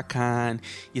un bacán,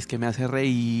 y es que me hace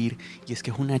reír, y es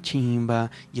que es una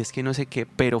chimba, y es que no sé qué.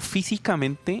 Pero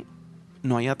físicamente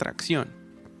no hay atracción.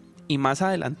 Y más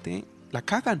adelante la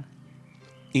cagan.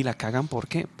 ¿Y la cagan por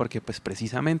qué? Porque pues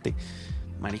precisamente...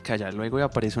 Marica, ya luego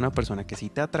aparece una persona que sí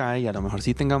te atrae y a lo mejor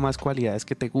sí tenga más cualidades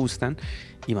que te gustan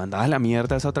y mandas a la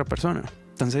mierda a esa otra persona.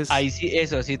 Entonces... Ahí sí,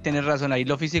 eso, sí tienes razón. Ahí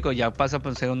lo físico ya pasa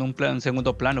por ser un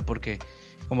segundo plano porque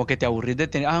como que te aburrís de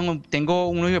tener... tengo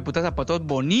unos hijo de puta zapatos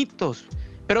bonitos,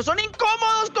 pero son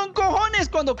incómodos con cojones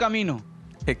cuando camino.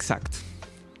 Exacto.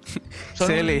 Es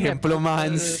el ejemplo más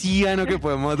anciano que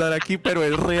podemos dar aquí, pero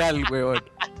es real, weón.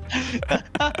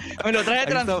 Me lo trae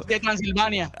de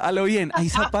Transilvania. A lo bien, hay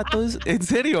zapatos, en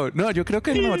serio. No, yo creo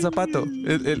que es el mejor zapato.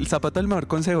 El zapato es el mejor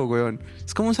consejo, weón.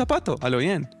 Es como un zapato, a lo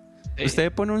bien. Sí.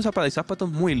 Usted pone un zapato, hay zapatos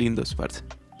muy lindos, parce.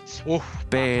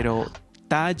 Pero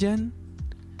tallan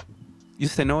y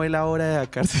usted no ve la hora de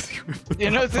sacarse.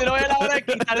 Usted no ve la hora de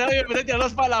quitarlos y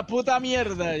tirarlos para la puta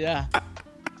mierda, ya.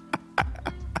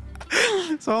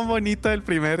 Son bonitos el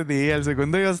primer día, el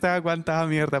segundo día usted aguanta esa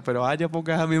mierda, pero vaya,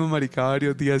 ponga esa misma maricada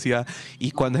varios días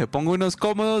y cuando se ponga unos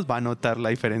cómodos va a notar la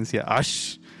diferencia.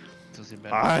 ¡Ash!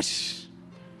 ¡Ash!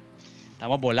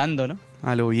 Estamos volando, ¿no?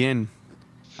 A lo bien.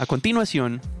 A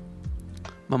continuación,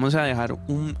 vamos a dejar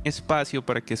un espacio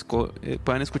para que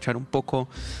puedan escuchar un poco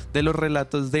de los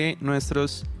relatos de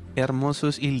nuestros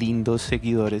hermosos y lindos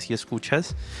seguidores y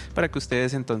escuchas, para que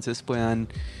ustedes entonces puedan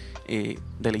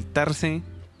deleitarse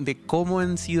de cómo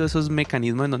han sido esos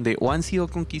mecanismos en donde o han sido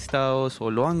conquistados o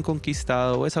lo han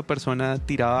conquistado o esa persona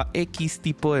tiraba X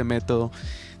tipo de método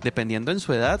dependiendo en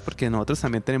su edad, porque nosotros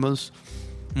también tenemos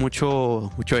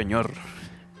mucho señor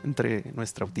entre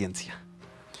nuestra audiencia.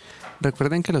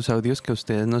 Recuerden que los audios que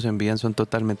ustedes nos envían son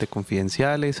totalmente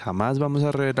confidenciales, jamás vamos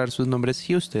a revelar sus nombres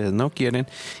si ustedes no quieren,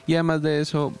 y además de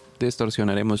eso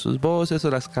distorsionaremos sus voces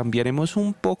o las cambiaremos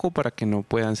un poco para que no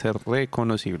puedan ser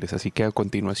reconocibles. Así que a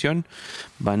continuación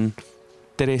van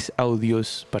 3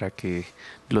 audios para que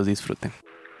los disfruten.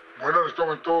 Bueno, en este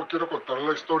momento quiero contar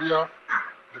la historia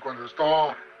de cuando yo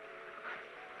estaba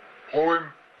joven,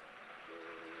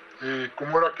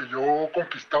 cómo era que yo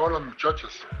conquistaba a las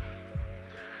muchachas.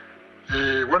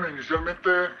 Bueno, inicialmente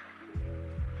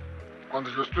cuando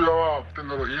yo estudiaba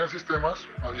tecnología en sistemas,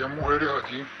 había mujeres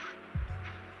allí.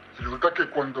 Y resulta que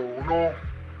cuando uno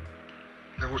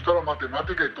le gusta la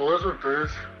matemática y todo eso,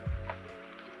 entonces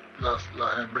las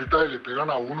hembritas le pegan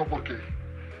a uno porque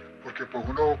pues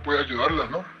uno puede ayudarlas,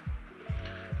 ¿no?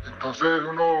 Entonces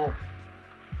uno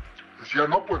decía,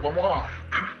 no, pues vamos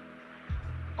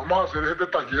a hacer este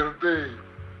taller de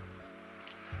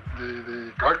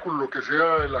cálculo, lo que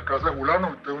sea, en la casa de fulano.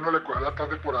 Entonces uno le coge la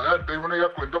tarde por allá, entonces uno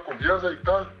iba cogiendo confianza y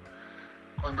tal.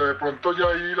 cuando de pronto ya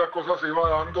ahí la cosa se iba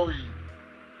dando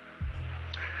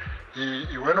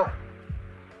y bueno,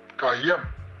 caían,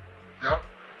 ¿ya?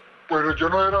 Pero yo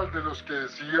no era el de los que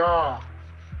decía,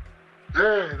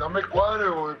 dame el cuadre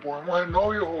o ponemos el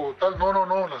novio o tal.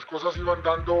 No, las cosas iban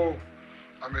dando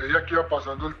a medida que iba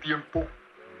pasando el tiempo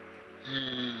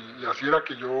y así era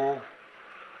que yo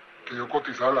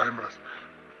cotizaba las hembras.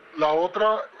 La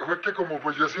otra fue que como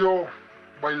pues yo he sido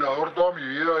bailador toda mi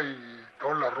vida y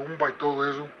estaba en la rumba y todo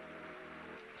eso,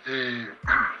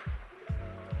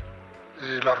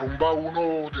 la rumba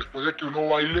uno, después de que uno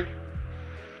baile,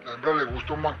 la hembra le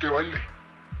gusta un man que baile,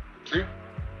 ¿sí?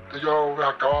 Entonces yo me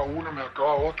sacaba una, me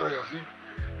sacaba otra y así,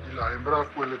 y la hembra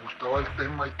pues le gustaba el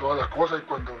tema y toda la cosa, y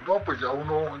cuando no, pues ya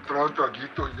uno entraba en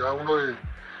traguitos y ya uno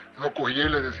cogía y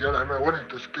le decía a la hembra, bueno,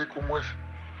 entonces ¿qué? ¿Cómo es?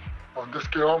 ¿A dónde es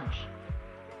que vamos?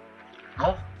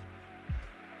 ¿No?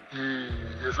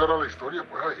 Y esa era la historia,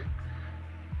 pues ahí.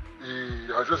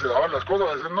 Y a veces se daban las cosas,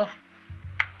 a veces no.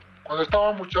 Cuando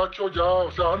estaba muchacho ya,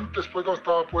 o sea, antes pues cuando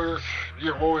estaba pues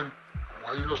bien joven,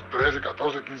 como hay unos 13,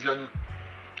 14, 15 años,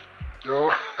 yo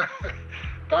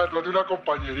estaba detrás de una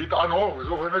compañerita, no,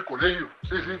 eso fue en el colegio,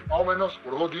 sí, más o menos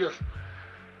por 2 días.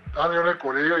 Estaba yo en el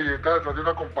colegio y estaba detrás de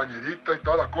una compañerita y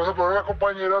toda la cosa, pero la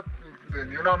compañera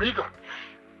tenía una amiga.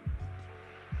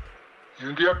 Y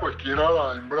un día cualquiera,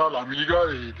 la hembra, la amiga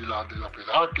de la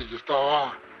pelada que yo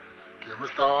me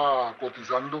estaba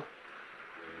cotizando,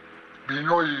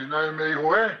 vino y una vez me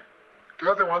dijo, ¿qué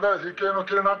te manda a decir que no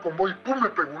quiere nada con vos? Y pum, me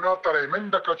pegó una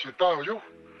tremenda cachetada yo.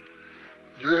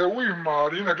 Yo dije, uy,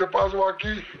 Marina, ¿qué pasó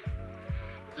aquí?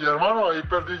 Y hermano, ahí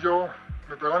perdí yo,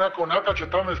 me pegaron con una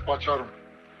cachetada, me despacharon.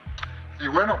 Y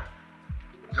bueno,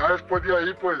 ya después de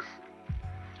ahí, pues,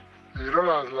 me dieron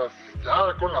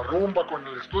ya con la rumba, con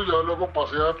el estudio, ya luego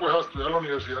pasé pues, a estudiar en la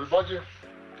Universidad del Valle,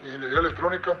 Ingeniería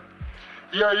Electrónica.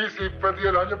 Y ahí sí perdí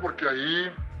el año porque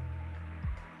ahí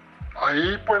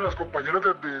pues las compañeras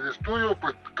de estudio,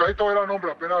 pues casi todo era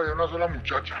hombre, apenas había una sola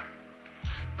muchacha.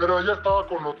 Pero ella estaba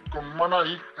con un man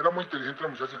ahí, era muy inteligente la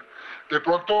muchacha. De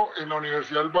pronto en la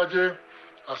Universidad del Valle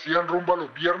hacían rumba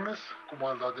los viernes,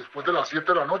 como después de las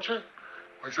 7 de la noche,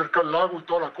 ahí cerca del lago y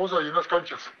toda la cosa, ahí en las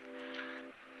canchas.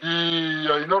 Y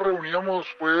ahí nos reuníamos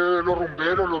pues los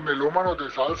rumberos, los melómanos de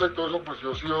salsa y todo eso, pues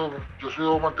yo he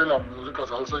sido amante de la música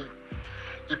salsa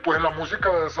y pues en la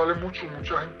música sale mucha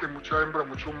gente, mucha hembra,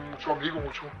 mucho amigo,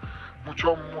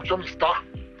 mucha amistad.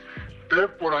 Entonces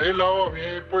por ahí al lado a mí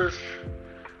pues,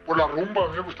 por la rumba, a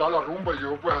mí me gustaba la rumba y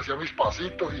yo pues hacía mis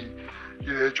pasitos y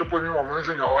de hecho pues mi mamá me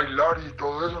enseñaba a bailar y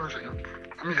todo eso, me enseñó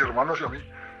a mis hermanos y a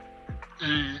mí.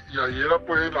 Y ahí era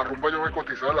pues la rumba, yo me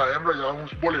cotizaba la hembra, ya un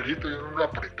bolerito, yo me la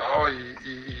apretaba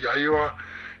y ya iba,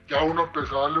 ya uno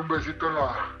empezó a darle un besito en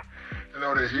la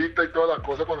orejita y toda la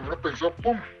cosa, cuando uno pensó,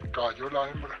 ¡pum!, cayó la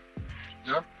hembra,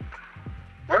 ¿ya?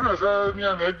 Bueno, esa es mi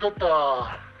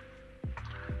anécdota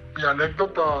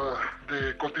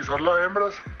de cotizar las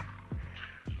hembras.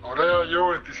 Ahora ya llevo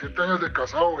 27 años de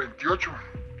casado, 28,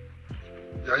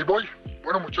 y ahí voy.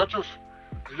 Bueno muchachos,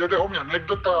 ahí les dejo mi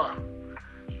anécdota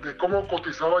de cómo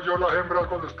cotizaba yo las hembras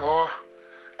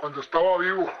cuando estaba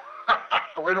vivo.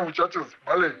 Bueno muchachos,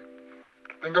 vale,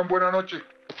 que tengan buena noche.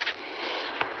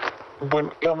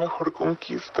 Bueno, la mejor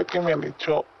conquista que me han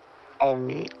hecho a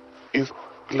mí es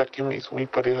la que me hizo mi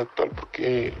pareja actual,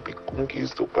 porque me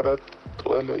conquistó para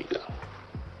toda la vida.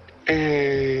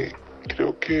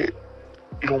 Creo que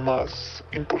lo más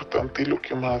importante y lo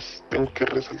que más tengo que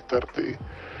resaltar de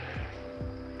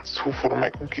su forma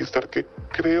de conquistar, que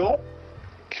creo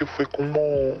que fue como,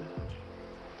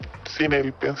 sin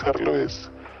él pensarlo,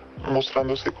 es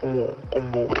mostrándose como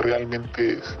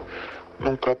realmente es.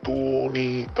 Nunca tuvo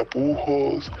ni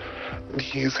tapujos,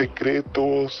 ni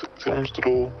secretos, se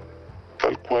mostró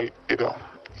tal cual era.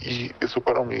 Y eso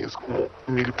para mí es como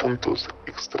 1000 puntos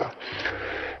extra.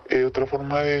 Otra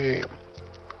forma en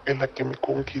la que me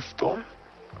conquistó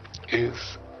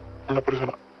es una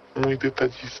persona muy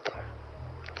detallista.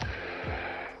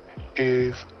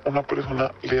 Es una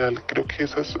persona leal, creo que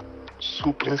esa es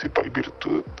su principal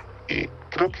virtud y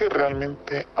creo que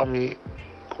realmente a mí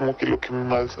como que lo que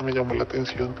más me llamó la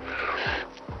atención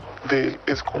de él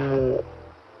es como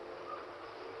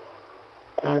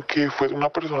que fue una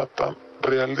persona tan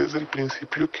real desde el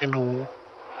principio que no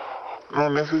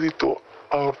necesitó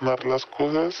adornar las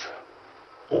cosas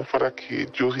como para que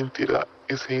yo sintiera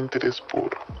ese interés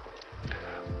por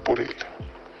él.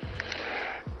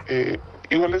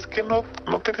 Igual es que no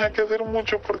tenía que hacer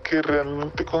mucho porque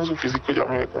realmente con su físico ya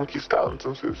me había conquistado,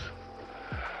 entonces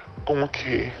como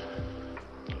que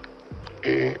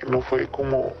no fue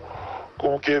como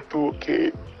que tuvo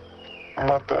que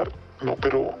matar, no,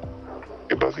 pero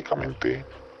básicamente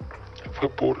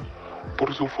fue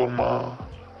por su forma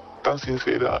tan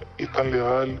sincera y tan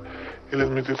leal. Él es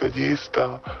muy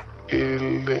detallista,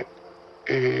 él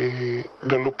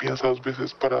no lo piensa dos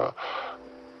veces para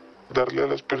darle a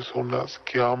las personas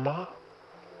que ama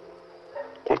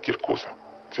cualquier cosa,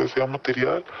 ya sea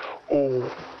material o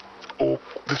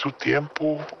de su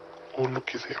tiempo o lo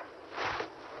que sea.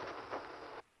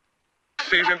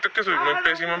 Sí, siento que soy muy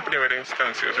pésimo en primera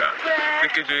instancia, o sea, de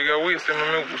que yo diga, uy, este no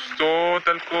me gustó,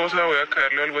 tal cosa, voy a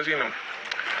caerle o algo así, no.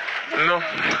 No.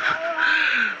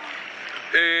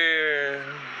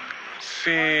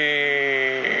 Si,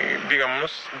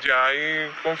 digamos, ya hay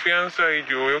confianza y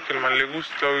yo veo que el man le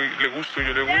gusta y yo le gusto,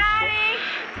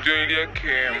 yo diría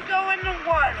que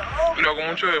lo hago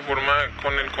mucho de forma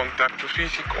con el contacto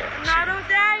físico. Sí.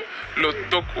 Lo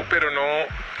toco, pero no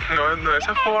de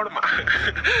esa forma.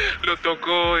 Lo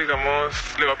toco, digamos,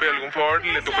 le voy a pedir algún favor,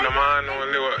 le toco la mano,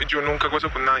 yo nunca hago eso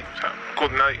con nadie, o sea,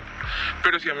 con nadie.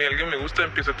 Pero si a mí alguien me gusta,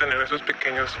 empiezo a tener esos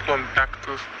pequeños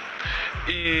contactos.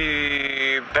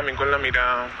 Y también con la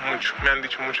mirada, mucho. Me han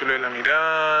dicho mucho lo de la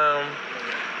mirada.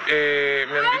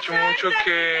 Me han dicho mucho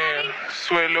que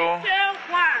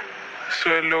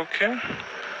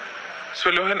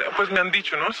pues me han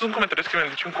dicho, ¿no? Estos son comentarios que me han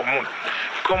dicho en común.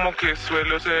 Como que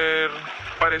suelo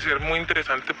parecer muy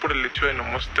interesante por el hecho de no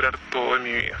mostrar todo de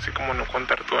mi vida, así como no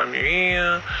contar toda mi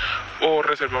vida o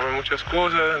reservarme muchas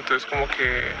cosas, entonces como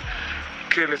que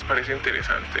les parece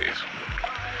interesante eso.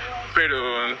 Pero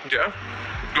ya,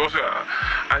 o sea,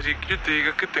 así que yo te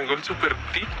diga que tengo el super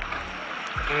tip,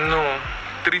 no,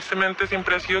 tristemente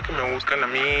siempre ha sido que me buscan a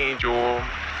mí y yo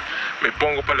me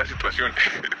pongo para la situación,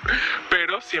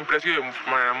 pero siempre ha sido de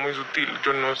manera muy sutil,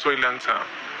 yo no soy lanza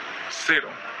cero.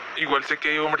 Igual sé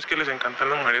que hay hombres que les encantan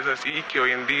las mujeres así y que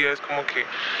hoy en día es como que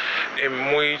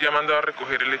muy llamando a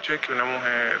recoger el hecho de que una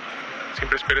mujer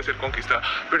siempre espere ser conquistada,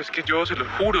 pero es que yo se los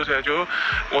juro,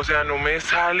 o sea, no me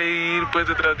sale ir pues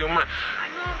detrás de un man,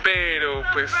 pero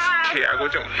pues, ¿qué hago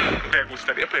yo? Me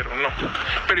gustaría, pero no.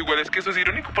 Pero igual es que eso es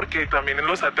irónico porque también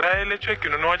los atrae el hecho de que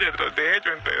uno no vaya detrás de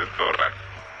ellos, entonces es todo raro.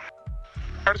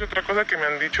 Otra cosa que me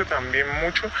han dicho también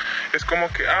mucho es como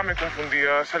que, me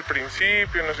confundías al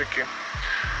principio, no sé qué.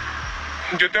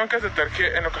 Yo tengo que aceptar que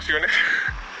en ocasiones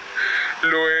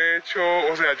lo he hecho,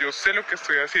 o sea, yo sé lo que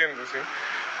estoy haciendo, ¿sí?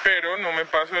 Pero no me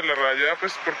paso de la raya,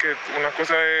 pues porque una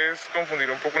cosa es confundir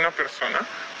un poco a una persona,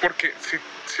 porque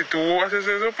si tú haces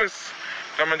eso, pues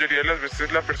la mayoría de las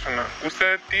veces la persona gusta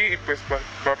de ti y pues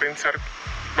va a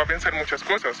pensar muchas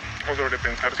cosas o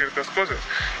sobrepensar ciertas cosas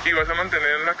y vas a mantener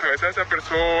en la cabeza de esa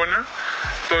persona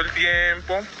todo el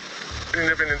tiempo,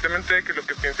 independientemente de que lo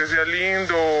que piense sea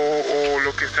lindo o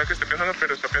lo que sea que esté pensando,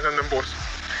 pero está pensando en vos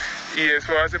y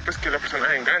eso hace pues que la persona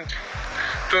se enganche.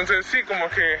 Entonces sí, como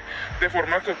que de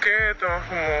forma coqueta,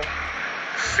 como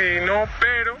sí, no,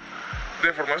 pero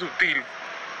de forma sutil,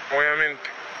 obviamente.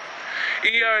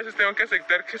 Y a veces tengo que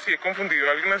aceptar que si he confundido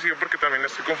a alguien así porque también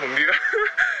estoy confundida.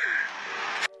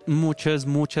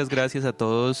 Muchas gracias a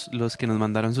todos los que nos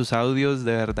mandaron sus audios,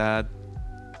 de verdad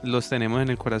los tenemos en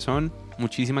el corazón.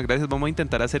 Muchísimas gracias. Vamos a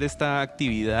intentar hacer esta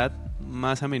actividad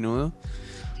más a menudo,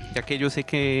 ya que yo sé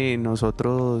que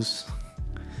nosotros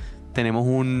tenemos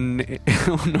un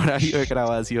horario de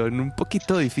grabación un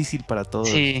poquito difícil para todos.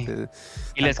 Sí,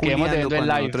 y les quedamos debiendo el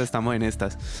live. Nosotros estamos en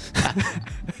estas.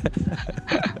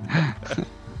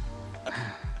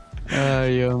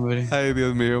 Ay, hombre. Ay,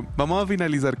 Dios mío. Vamos a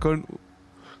finalizar con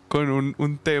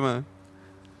un tema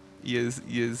y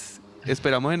es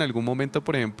esperamos en algún momento,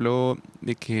 por ejemplo,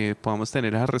 de que podamos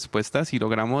tener esas respuestas. Si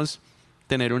logramos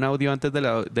tener un audio antes de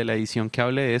la edición que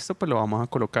hable de esto, pues lo vamos a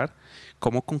colocar.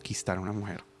 ¿Cómo conquistar a una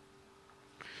mujer?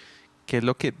 ¿Qué es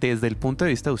lo que, desde el punto de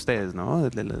vista de ustedes, ¿no?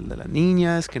 De las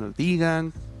niñas, que nos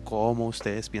digan cómo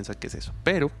ustedes piensan que es eso.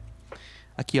 Pero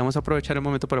aquí vamos a aprovechar el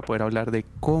momento para poder hablar de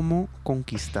cómo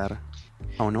conquistar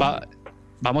a un hombre.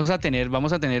 Vamos a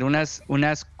tener unas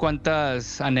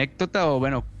cuantas anécdotas o,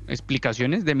 bueno,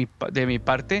 explicaciones de mi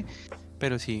parte.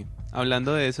 Pero sí,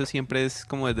 hablando de eso siempre es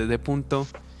como desde ese punto.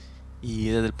 Y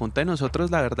desde el punto de nosotros,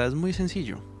 la verdad es muy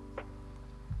sencillo.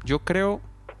 Yo creo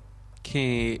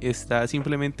que está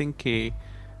simplemente en que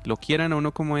lo quieran a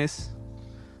uno como es,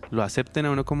 lo acepten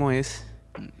a uno como es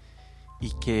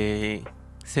y que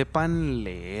sepan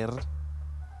leer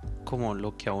como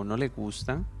lo que a uno le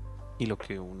gusta y lo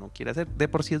que uno quiere hacer. De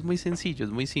por sí es muy sencillo,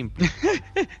 es muy simple.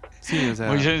 Sí, o sea,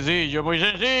 muy sencillo.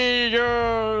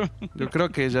 Yo creo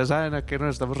que ya saben a qué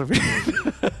nos estamos refiriendo.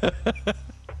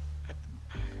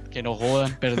 Que no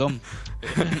jodan, perdón.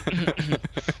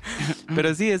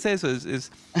 Pero sí, es eso.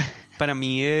 Es para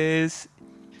mí es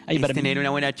tener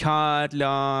una buena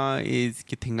charla, es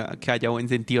que haya buen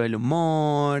sentido del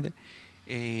humor,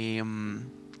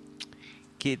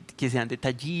 que sean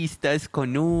detallistas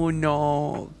con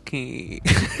uno, que...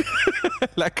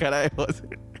 La cara de José.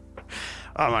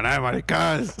 ¡Maná de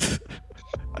maricas!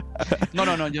 No,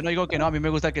 yo no digo que no, a mí me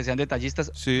gusta que sean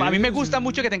detallistas. Sí. A mí me gusta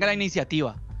mucho que tenga la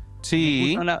iniciativa.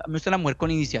 Sí. Me gusta una mujer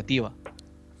con iniciativa.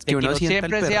 Que uno no sienta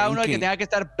el siempre sea uno el que perrenque. tenga que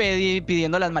estar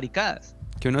pidiendo las maricadas.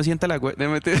 Que uno sienta la...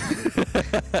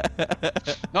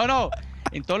 No,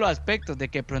 en todos los aspectos, de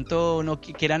que pronto uno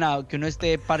quieran que uno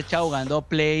esté parchado jugando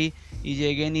Play y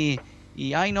lleguen y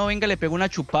ay no, venga, le pego una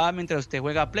chupada mientras usted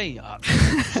juega Play.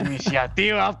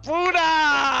 ¡Iniciativa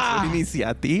pura!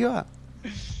 Iniciativa.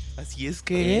 Así es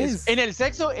que es. En el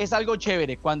sexo es algo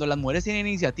chévere, cuando las mujeres tienen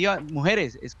iniciativa.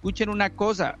 Mujeres, escuchen una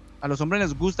cosa, a los hombres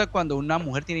les gusta cuando una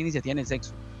mujer tiene iniciativa en el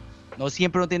sexo. No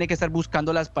siempre uno tiene que estar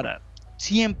buscándolas para...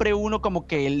 Siempre uno como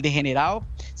que el degenerado,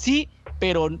 sí,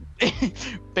 pero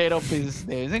pues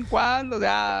de vez en cuando, o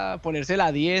sea, ponerse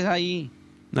la 10 ahí.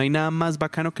 No hay nada más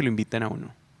bacano que lo inviten a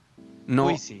uno. No,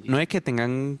 Uy, sí. no es que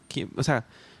tengan que, o sea,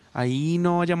 ahí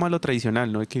no vayamos a lo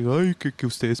tradicional, no es que, ay, que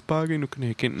ustedes paguen, no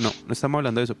estamos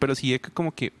hablando de eso, pero sí es que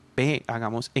como que,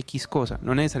 hagamos X cosa,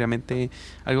 no necesariamente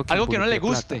algo que no le involucre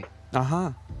guste. plata.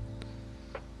 Ajá.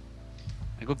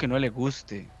 Algo que no le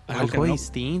guste. Algo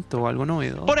distinto, algo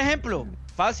novedoso. Por ejemplo,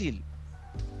 fácil,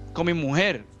 con mi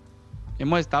mujer,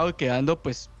 hemos estado quedando,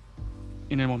 pues,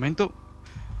 en el momento,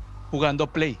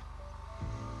 jugando Play.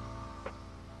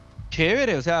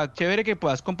 Chévere, o sea, chévere que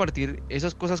puedas compartir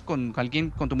esas cosas con alguien,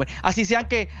 con tu mujer. Así sea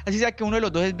que uno de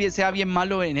los dos sea bien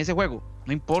malo en ese juego,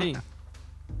 no importa. Sí.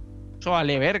 Eso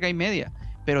vale verga y media,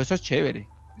 pero eso es chévere.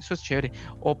 Eso es chévere.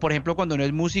 O por ejemplo, cuando no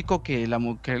es músico, que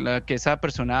esa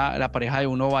persona, la pareja de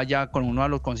uno vaya con uno a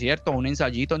los conciertos, a un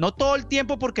ensayito. No todo el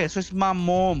tiempo, porque eso es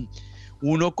mamón.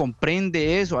 Uno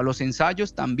comprende eso, a los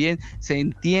ensayos también se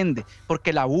entiende,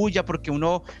 porque la bulla, porque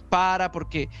uno para,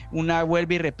 porque una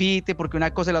vuelve y repite, porque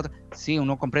una cosa y la otra. Sí,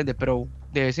 uno comprende, pero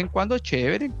de vez en cuando es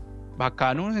chévere,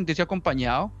 bacano uno sentirse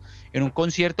acompañado. En un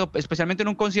concierto, especialmente en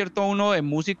un concierto uno de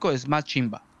músico, es más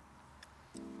chimba.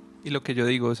 Y lo que yo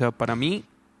digo, o sea, para mí,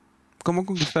 ¿cómo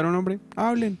conquistar a un hombre?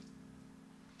 Hablen.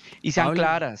 Y sean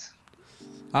claras.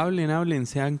 Hablen,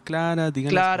 sean claras,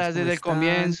 digan Claras desde el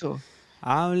comienzo.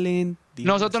 Hablen.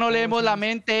 Nosotros no leemos la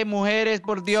mente, mujeres,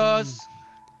 por Dios. Sí.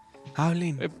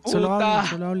 Hablen. Puta.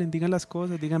 Solo hablen, digan las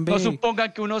cosas, digan No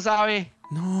supongan que uno sabe.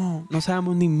 No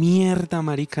sabemos ni mierda,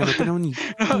 marica, no tenemos ni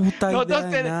puta idea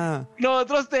de nada.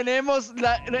 Nosotros tenemos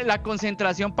la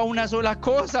concentración para una sola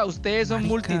cosa. Ustedes son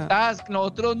multitask,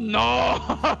 nosotros no.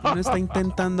 Uno está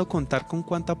intentando contar con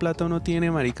cuánta plata uno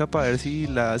tiene, marica, para ver si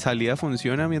la salida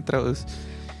funciona mientras...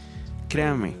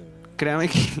 Créame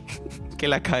que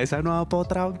la cabeza no va para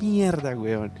otra mierda,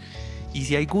 weón. Y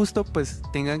si hay gusto, pues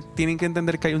tienen que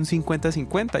entender que hay un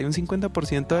 50-50. Hay un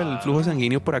 50% del flujo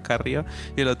sanguíneo por acá arriba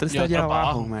y el otro está allá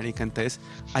abajo, marica. Entonces,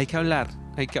 hay que hablar.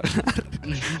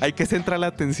 Hay que centrar la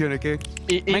atención.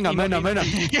 Venga.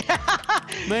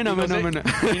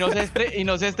 Y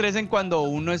no se estresen cuando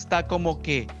uno está como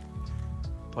que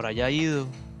por allá ido.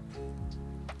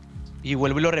 Y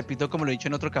vuelvo y lo repito como lo he dicho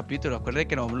en otro capítulo. Acuérdense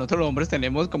que nosotros los hombres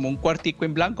tenemos como un cuartico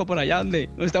en blanco por allá donde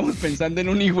no estamos pensando en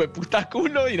un hijo de puta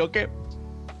culo y no que...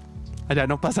 Allá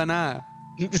no pasa nada.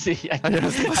 Sí, allá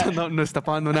no está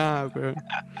pasando nada, weón.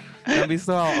 ¿Han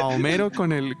visto a Homero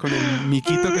con el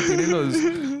miquito que tiene los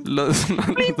dos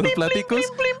pláticos?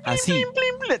 Así.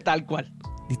 Tal cual.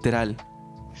 Literal.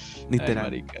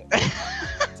 Ay,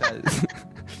 o sea,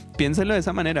 piénsenlo de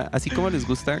esa manera. Así como les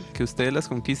gusta que ustedes las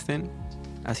conquisten,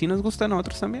 así nos gusta a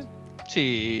nosotros también.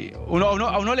 Sí, a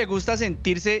uno le gusta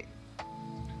sentirse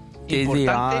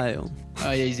importante.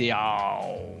 Ay, sí.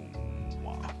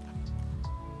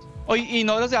 Y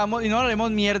no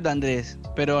hablemos mierda, Andrés,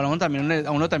 pero a uno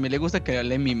también le gusta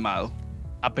quedarle mimado.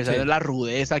 A pesar de la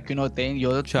rudeza que uno tiene,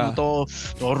 yo todo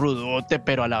rudote,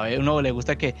 pero a la vez uno le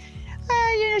gusta que...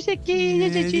 Ay, yo no sé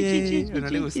qué. Uno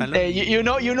le gusta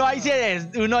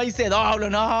uno ahí se dobla,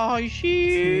 no, ay, sí.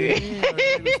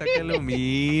 Le gusta que lo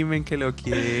mimen, que lo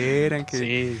quieran,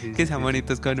 que sean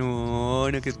bonitos con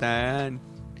uno, que tan.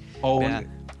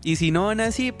 Y si no van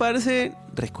así, parce,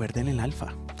 recuerden el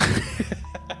alfa.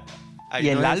 Y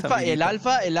el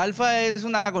alfa es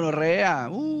una gonorrea.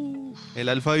 El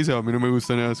alfa dice, a mí no me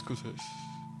gustan esas cosas.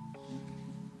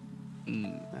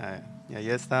 Y ahí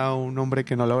está un hombre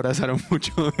que no lo abrazaron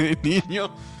mucho de niño.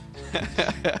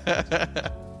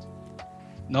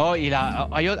 No, y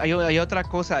hay otra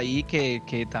cosa ahí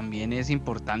que también es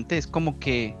importante. Es como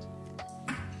que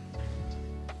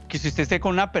si usted esté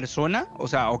con una persona, o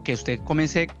sea, o que usted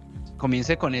comience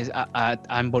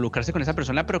a involucrarse con esa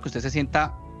persona, pero que usted se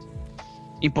sienta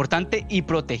importante y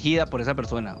protegida por esa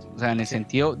persona. O sea, en el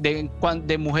sentido de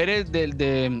mujeres,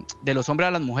 de los hombres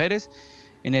a las mujeres,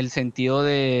 en el sentido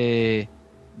de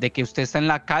que usted está en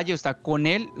la calle, está con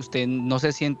él, usted no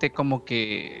se siente como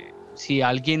que si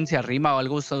alguien se arrima o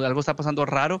algo está pasando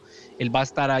raro, él va a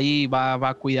estar ahí, va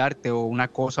a cuidarte o una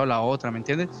cosa o la otra, ¿me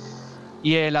entiendes?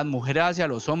 Y las mujeres hacia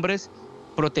los hombres,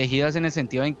 protegidas en el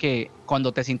sentido en que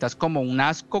cuando te sientas como un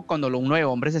asco, cuando uno de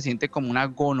hombre se siente como una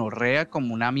gonorrea,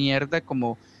 como una mierda,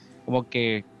 como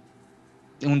que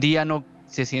un día no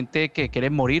se siente que quiere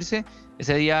morirse,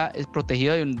 ese día es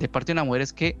protegido de parte de una mujer,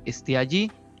 es que esté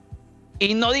allí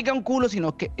y no diga un culo,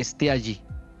 sino que esté allí.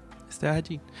 Esté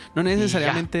allí. No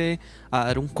necesariamente a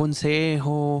dar un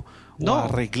consejo o a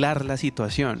arreglar la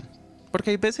situación.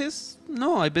 Porque hay veces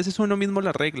uno mismo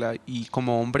la arregla y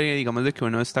como hombre, digamos de que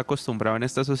uno está acostumbrado en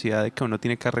esta sociedad de que uno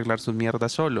tiene que arreglar sus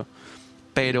mierdas solo.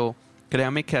 Pero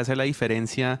créame que hace la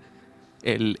diferencia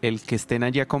el que estén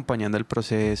allí acompañando el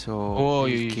proceso,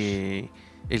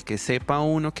 el que sepa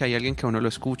uno que hay alguien que uno lo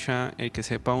escucha, el que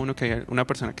sepa uno que hay una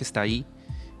persona que está ahí,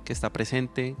 que está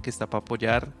presente, que está para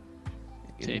apoyar.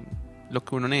 Sí. Lo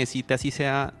que uno necesita, así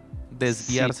sea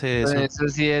desviarse de eso.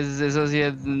 Eso sí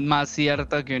es más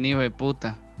cierto que un hijo de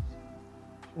puta.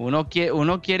 Uno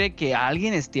quiere que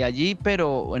alguien esté allí,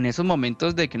 pero en esos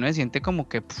momentos de que uno se siente como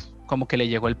que le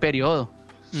llegó el periodo.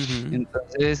 Uh-huh.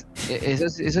 Entonces,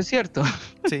 eso es cierto.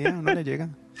 Sí, a uno le llega.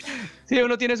 Sí,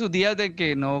 uno tiene sus días de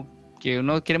que uno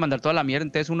quiere mandar toda la mierda,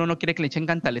 entonces uno no quiere que le echen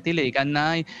cantaleta y le digan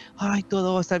nada y, ay,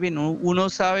 todo va a estar bien. Uno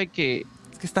sabe que...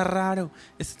 Es que está raro,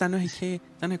 esto está no sé qué,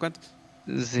 no sé cuánto.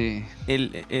 Sí.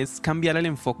 Es cambiar el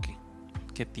enfoque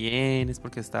que tienes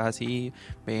porque estás así,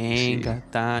 venga,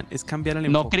 sí. Es cambiar el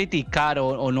enfoque. No criticar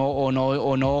o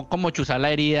no como chuzar la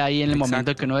herida ahí en el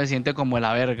momento que uno se siente como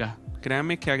la verga.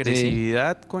 Créame que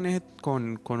agresividad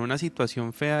con una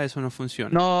situación fea, eso no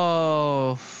funciona.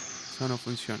 No. Eso no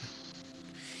funciona.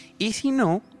 Y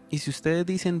si ustedes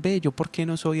dicen, ve, ¿yo por qué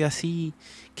no soy así?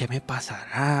 ¿Qué me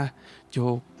pasará?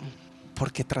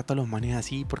 ¿Por qué trato a los manes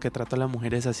así? ¿Por qué trato a las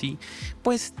mujeres así?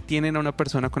 Pues tienen a una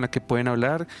persona con la que pueden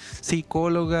hablar,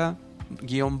 psicóloga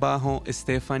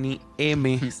 _Stephanie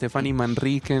M. Stephanie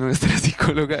Manrique, nuestra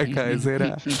psicóloga de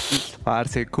cabecera.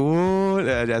 Parce, cool.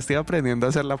 Ya estoy aprendiendo a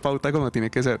hacer la pauta como tiene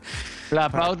que ser. La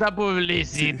pauta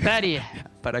publicitaria.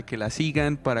 Para que la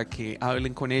sigan, para que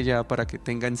hablen con ella, para que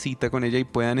tengan cita con ella y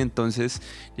puedan entonces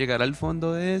llegar al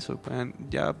fondo de eso.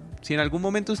 Si en algún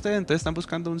momento ustedes entonces están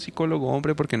buscando un psicólogo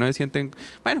hombre porque no se sienten,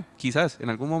 bueno, quizás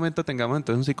en algún momento tengamos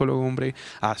entonces un psicólogo hombre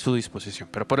a su disposición.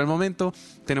 Pero por el momento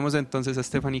tenemos entonces a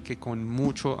Stephanie que con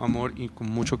mucho amor y con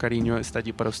mucho cariño está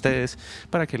allí para ustedes,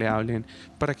 para que le hablen,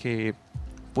 para que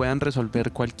puedan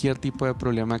resolver cualquier tipo de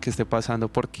problema que esté pasando,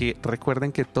 porque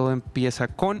recuerden que todo empieza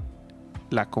con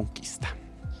la conquista.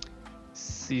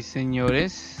 Sí,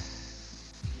 señores.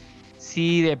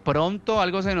 Si de pronto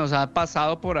algo se nos ha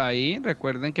pasado por ahí,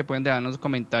 recuerden que pueden dejarnos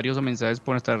comentarios o mensajes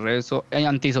por nuestras redes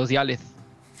antisociales.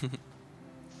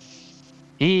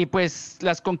 Y pues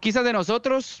las conquistas de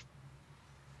nosotros,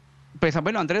 pues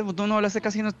bueno, Andrés, tú no hablaste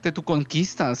casi de tu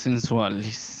conquista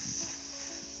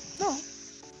sensuales. No.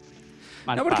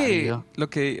 No, porque lo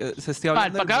que se esté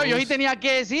hablando... Malpagado, yo sí tenía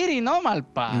que decir y no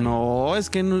malpagado. No,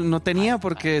 es que no tenía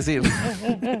por qué decir.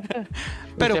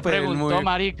 Pero pues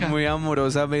muy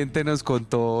amorosamente nos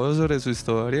contó sobre su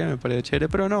historia, me parece chévere,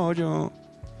 pero no,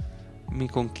 mi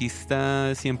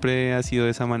conquista siempre ha sido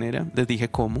de esa manera. Les dije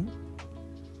cómo.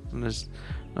 No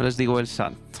les digo el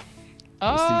santo.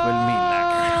 Les digo el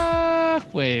milagro.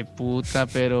 Fue puta,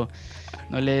 pero...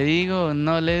 No le digo,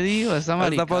 esta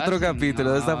marica. Está para otro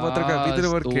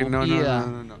capítulo, porque estúpida.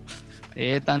 No.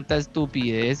 Tanta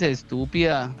estupidez,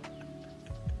 estúpida.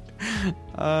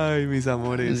 Ay, mis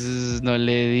amores. No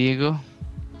le digo.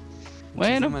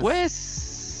 Bueno,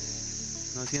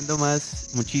 pues. No siendo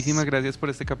más, muchísimas gracias por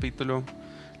este capítulo.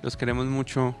 Los queremos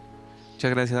mucho.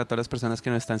 Muchas gracias a todas las personas que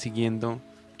nos están siguiendo.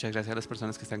 Muchas gracias a las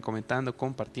personas que están comentando,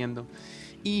 compartiendo.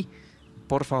 Y,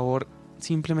 por favor,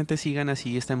 simplemente sigan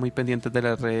así, estén muy pendientes de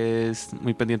las redes,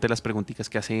 muy pendientes de las preguntitas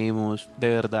que hacemos. De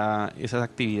verdad, esas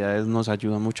actividades nos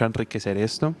ayudan mucho a enriquecer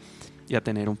esto y a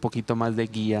tener un poquito más de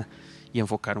guía y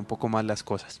enfocar un poco más las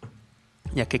cosas.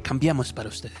 Ya que cambiamos para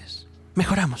ustedes,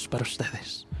 mejoramos para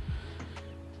ustedes.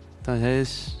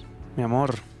 Entonces, mi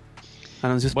amor,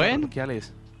 anuncios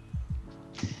parroquiales.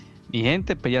 Mi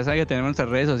gente, pues ya saben que tenemos nuestras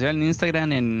redes sociales en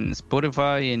Instagram, en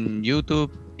Spotify, en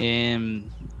YouTube, en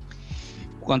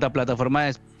cuánta plataforma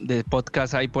de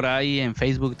podcast hay por ahí, en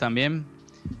Facebook también.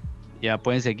 Ya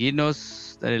pueden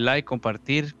seguirnos, darle like,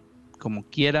 compartir, como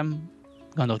quieran,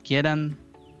 cuando quieran.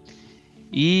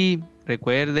 Y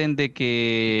recuerden de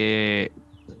que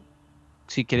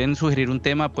si quieren sugerir un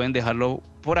tema, pueden dejarlo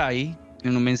por ahí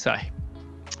en un mensaje.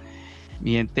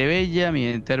 Mi gente bella, mi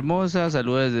gente hermosa,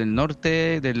 saludos desde el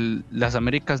norte, de las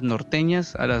Américas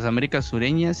norteñas a las Américas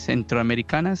sureñas,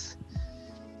 centroamericanas.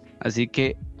 Así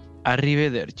que,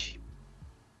 arrivederci.